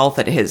epitome of health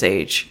at his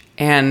age.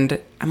 And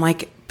I'm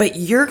like, but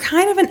you're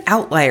kind of an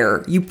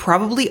outlier. You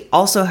probably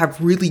also have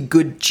really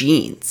good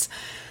genes.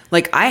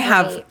 Like I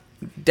have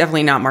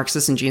definitely not Mark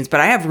Sisson genes,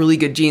 but I have really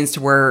good genes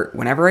to where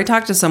whenever I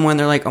talk to someone,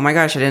 they're like, oh my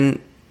gosh, I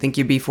didn't think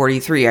you'd be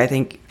 43. I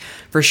think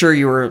for sure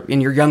you were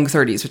in your young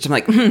 30s, which I'm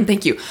like,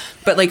 thank you.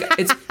 But like,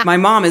 it's my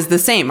mom is the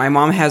same. My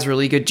mom has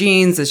really good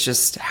genes. It's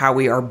just how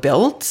we are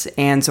built.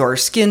 And so our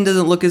skin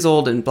doesn't look as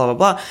old and blah,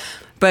 blah, blah.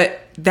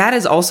 But that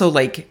is also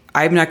like,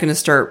 I'm not going to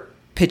start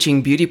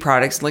pitching beauty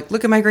products like,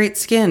 look at my great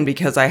skin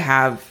because I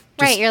have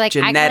right, you're like,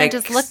 genetics. I kind of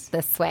just look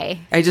this way.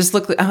 I just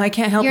look, I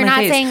can't help You're my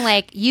face. You're not saying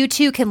like, you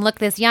too can look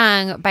this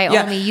young by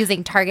only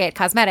using Target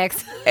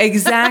cosmetics.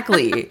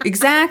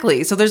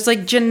 Exactly. So there's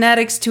like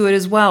genetics to it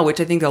as well,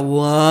 which I think a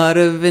lot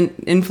of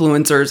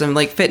influencers and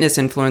like fitness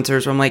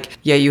influencers, I'm like,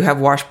 yeah, you have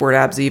washboard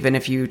abs even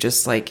if you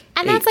just like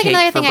and that's like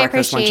another thing I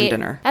appreciate.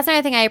 That's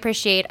another thing I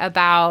appreciate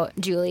about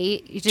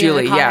Julie. She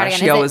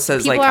always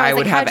says like, I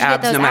would have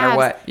abs no matter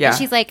what. Yeah. And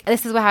she's like,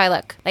 this is how I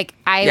look. Like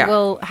I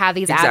will have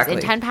these abs in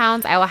 10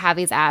 pounds. I will have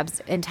these abs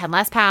in 10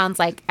 less pounds.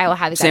 Like I will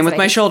have these same with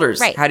my shoulders.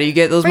 Right. How do you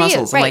get those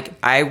muscles? I'm like,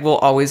 I will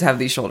always have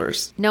these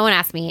shoulders. No one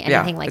asked me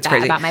anything like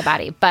that about my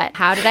body, but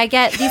how did I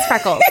get these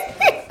freckles?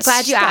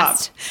 Glad you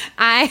asked.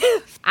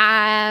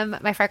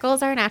 My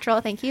freckles are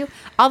natural, thank you.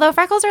 Although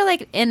freckles are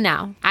like in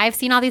now. I've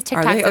seen all these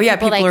TikToks of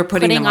people like are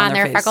putting on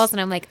their face. freckles,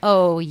 and I'm like,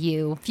 oh,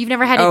 you. If you've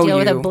never had to deal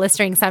with a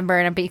blistering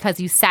sunburn because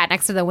you sat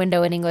next to the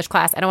window in English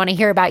class, I don't want to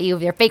hear about you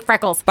with your fake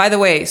freckles. By the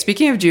way,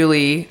 speaking of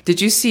Julie,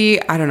 did you see,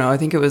 I don't know, I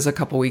think it was a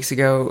couple weeks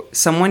ago,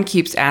 someone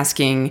keeps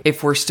asking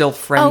if we're still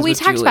friends with Julie. Oh, we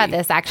talked about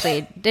this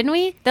actually, didn't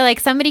we? They're like,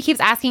 somebody keeps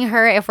asking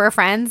her if we're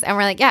friends, and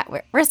we're like, yeah,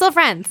 we're still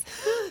friends.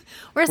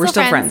 We're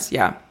still friends.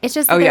 Yeah. It's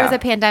just that there was a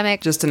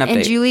pandemic. Just an update.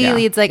 And Julie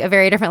leads like a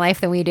very different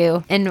life than we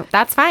do. And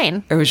that's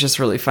fine. It was just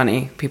really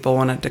funny. People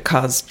wanted to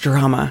cause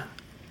drama.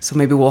 So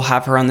maybe we'll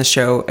have her on the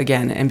show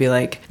again and be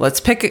like,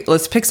 let's pick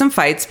some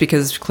fights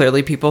because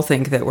clearly people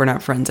think that we're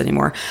not friends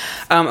anymore.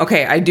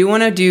 Okay, I do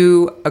want to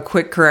do a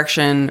quick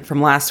correction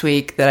from last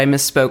week that I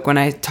misspoke when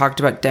I talked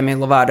about Demi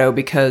Lovato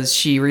because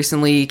she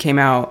recently came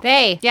out.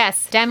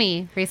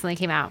 Demi recently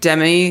came out.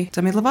 Demi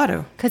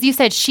Lovato. Because you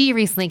said she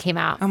recently came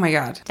out. Oh my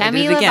God.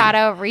 Demi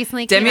Lovato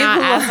recently came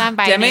out as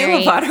non-binary.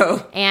 Demi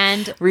Lovato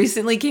and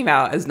recently came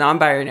out as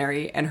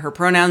non-binary and her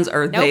pronouns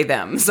are they,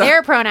 them. So.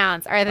 Their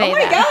pronouns are they, them.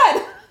 Oh my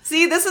God.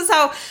 See, this is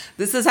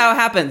how it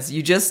happens.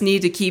 You just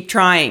need to keep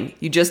trying.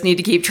 You just need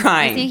to keep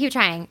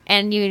trying.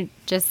 And you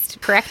just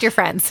correct your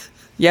friends.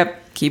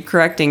 Yep. Keep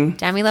correcting.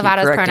 Demi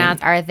Lovato's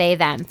pronouns are they,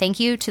 them.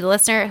 Thank you to the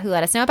listener who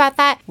let us know about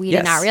that. We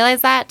did not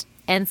realize that.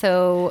 And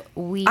so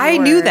I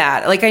knew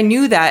that. Like, I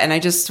knew that. And I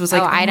just was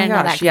like, I didn't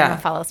know that because I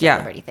don't follow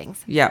celebrity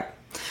things. Yeah.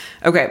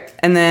 Okay.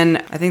 And then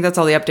I think that's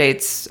all the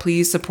updates.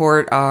 Please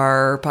support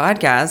our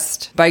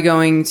podcast by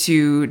going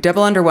to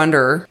Double Under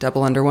Wonder,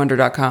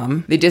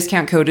 doubleunderwonder.com. The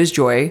discount code is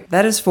JOY.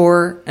 That is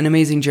for an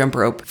amazing jump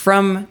rope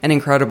from an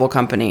incredible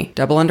company.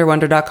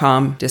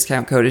 Doubleunderwonder.com.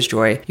 Discount code is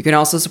JOY. You can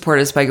also support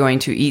us by going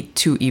to Eat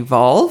to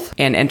Evolve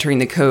and entering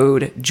the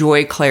code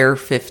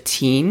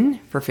JOYClaire15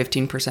 for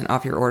 15%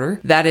 off your order.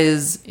 That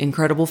is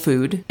incredible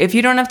food. If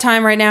you don't have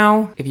time right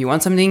now, if you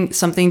want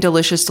something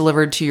delicious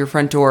delivered to your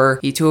front door,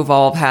 Eat to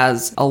Evolve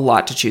has a lot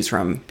to choose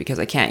from because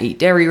I can't eat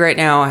dairy right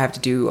now. I have to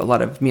do a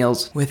lot of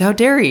meals without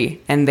dairy,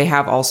 and they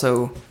have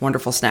also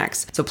wonderful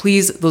snacks. So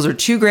please, those are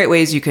two great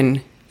ways you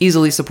can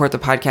easily support the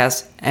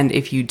podcast. And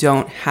if you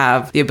don't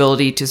have the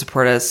ability to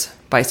support us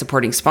by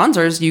supporting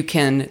sponsors, you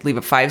can leave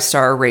a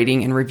 5-star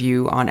rating and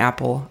review on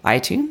Apple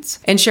iTunes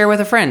and share with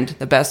a friend.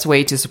 The best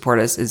way to support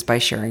us is by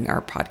sharing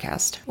our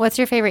podcast. What's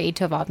your favorite Eat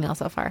to Evolve meal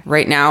so far?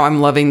 Right now, I'm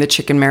loving the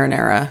chicken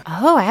marinara.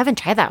 Oh, I haven't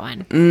tried that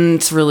one.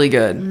 It's really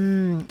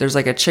good. There's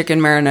like a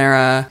chicken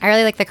marinara. I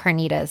really like the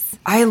carnitas.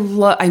 I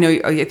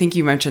think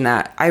you mentioned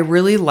that. I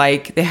really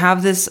like, they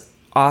have this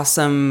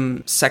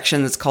awesome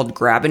section that's called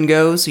grab and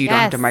go, so you don't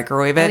have to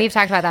microwave it. We've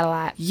talked about that a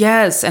lot.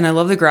 Yes, and I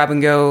love the grab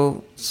and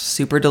go.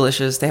 Super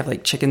delicious. They have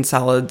like chicken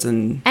salads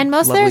and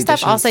most of their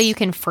stuff also you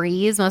can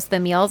freeze. Most of the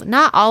meals,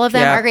 not all of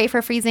them are great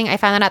for freezing. I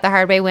found that out the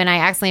hard way when I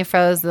accidentally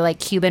froze the like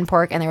Cuban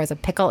pork and there was a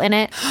pickle in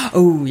it.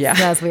 Oh yeah,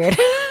 that was weird.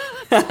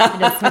 I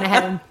just went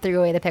ahead and threw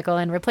away the pickle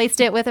and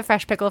replaced it with a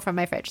fresh pickle from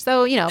my fridge.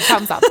 So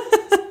problem solved.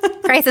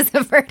 Crisis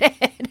averted.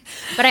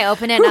 But I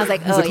opened it and I was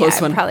like, oh yeah,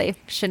 I probably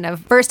shouldn't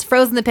have first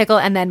frozen the pickle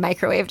and then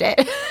microwaved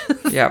it.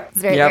 Yep.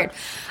 It's very weird.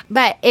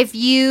 But if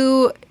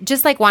you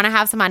just like want to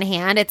have some on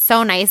hand, it's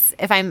so nice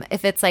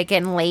if it's like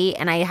getting late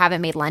and I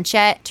haven't made lunch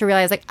yet to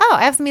realize like, oh,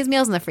 I have some of these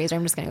meals in the freezer.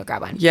 I'm just going to go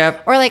grab one.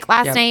 Yep. Or like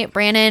last night,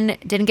 Brandon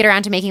didn't get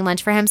around to making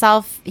lunch for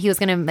himself. He was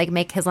going to like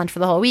make his lunch for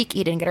the whole week.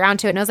 He didn't get around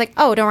to it. And I was like,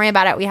 oh, don't worry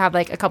about it. We have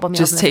like a couple meals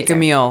just in the take freezer. A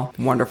meal.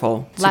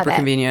 Wonderful. Love Super it.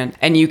 Convenient.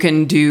 And you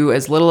can do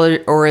as little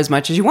or as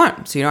much as you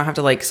want. So you don't have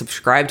to like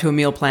subscribe to a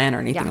meal plan or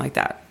anything like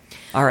that.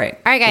 All right.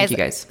 All right, guys. Thank you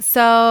guys.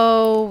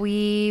 So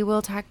we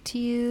will talk to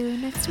you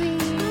next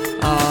week.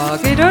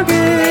 Okay,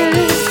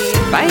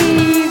 dokie. Bye.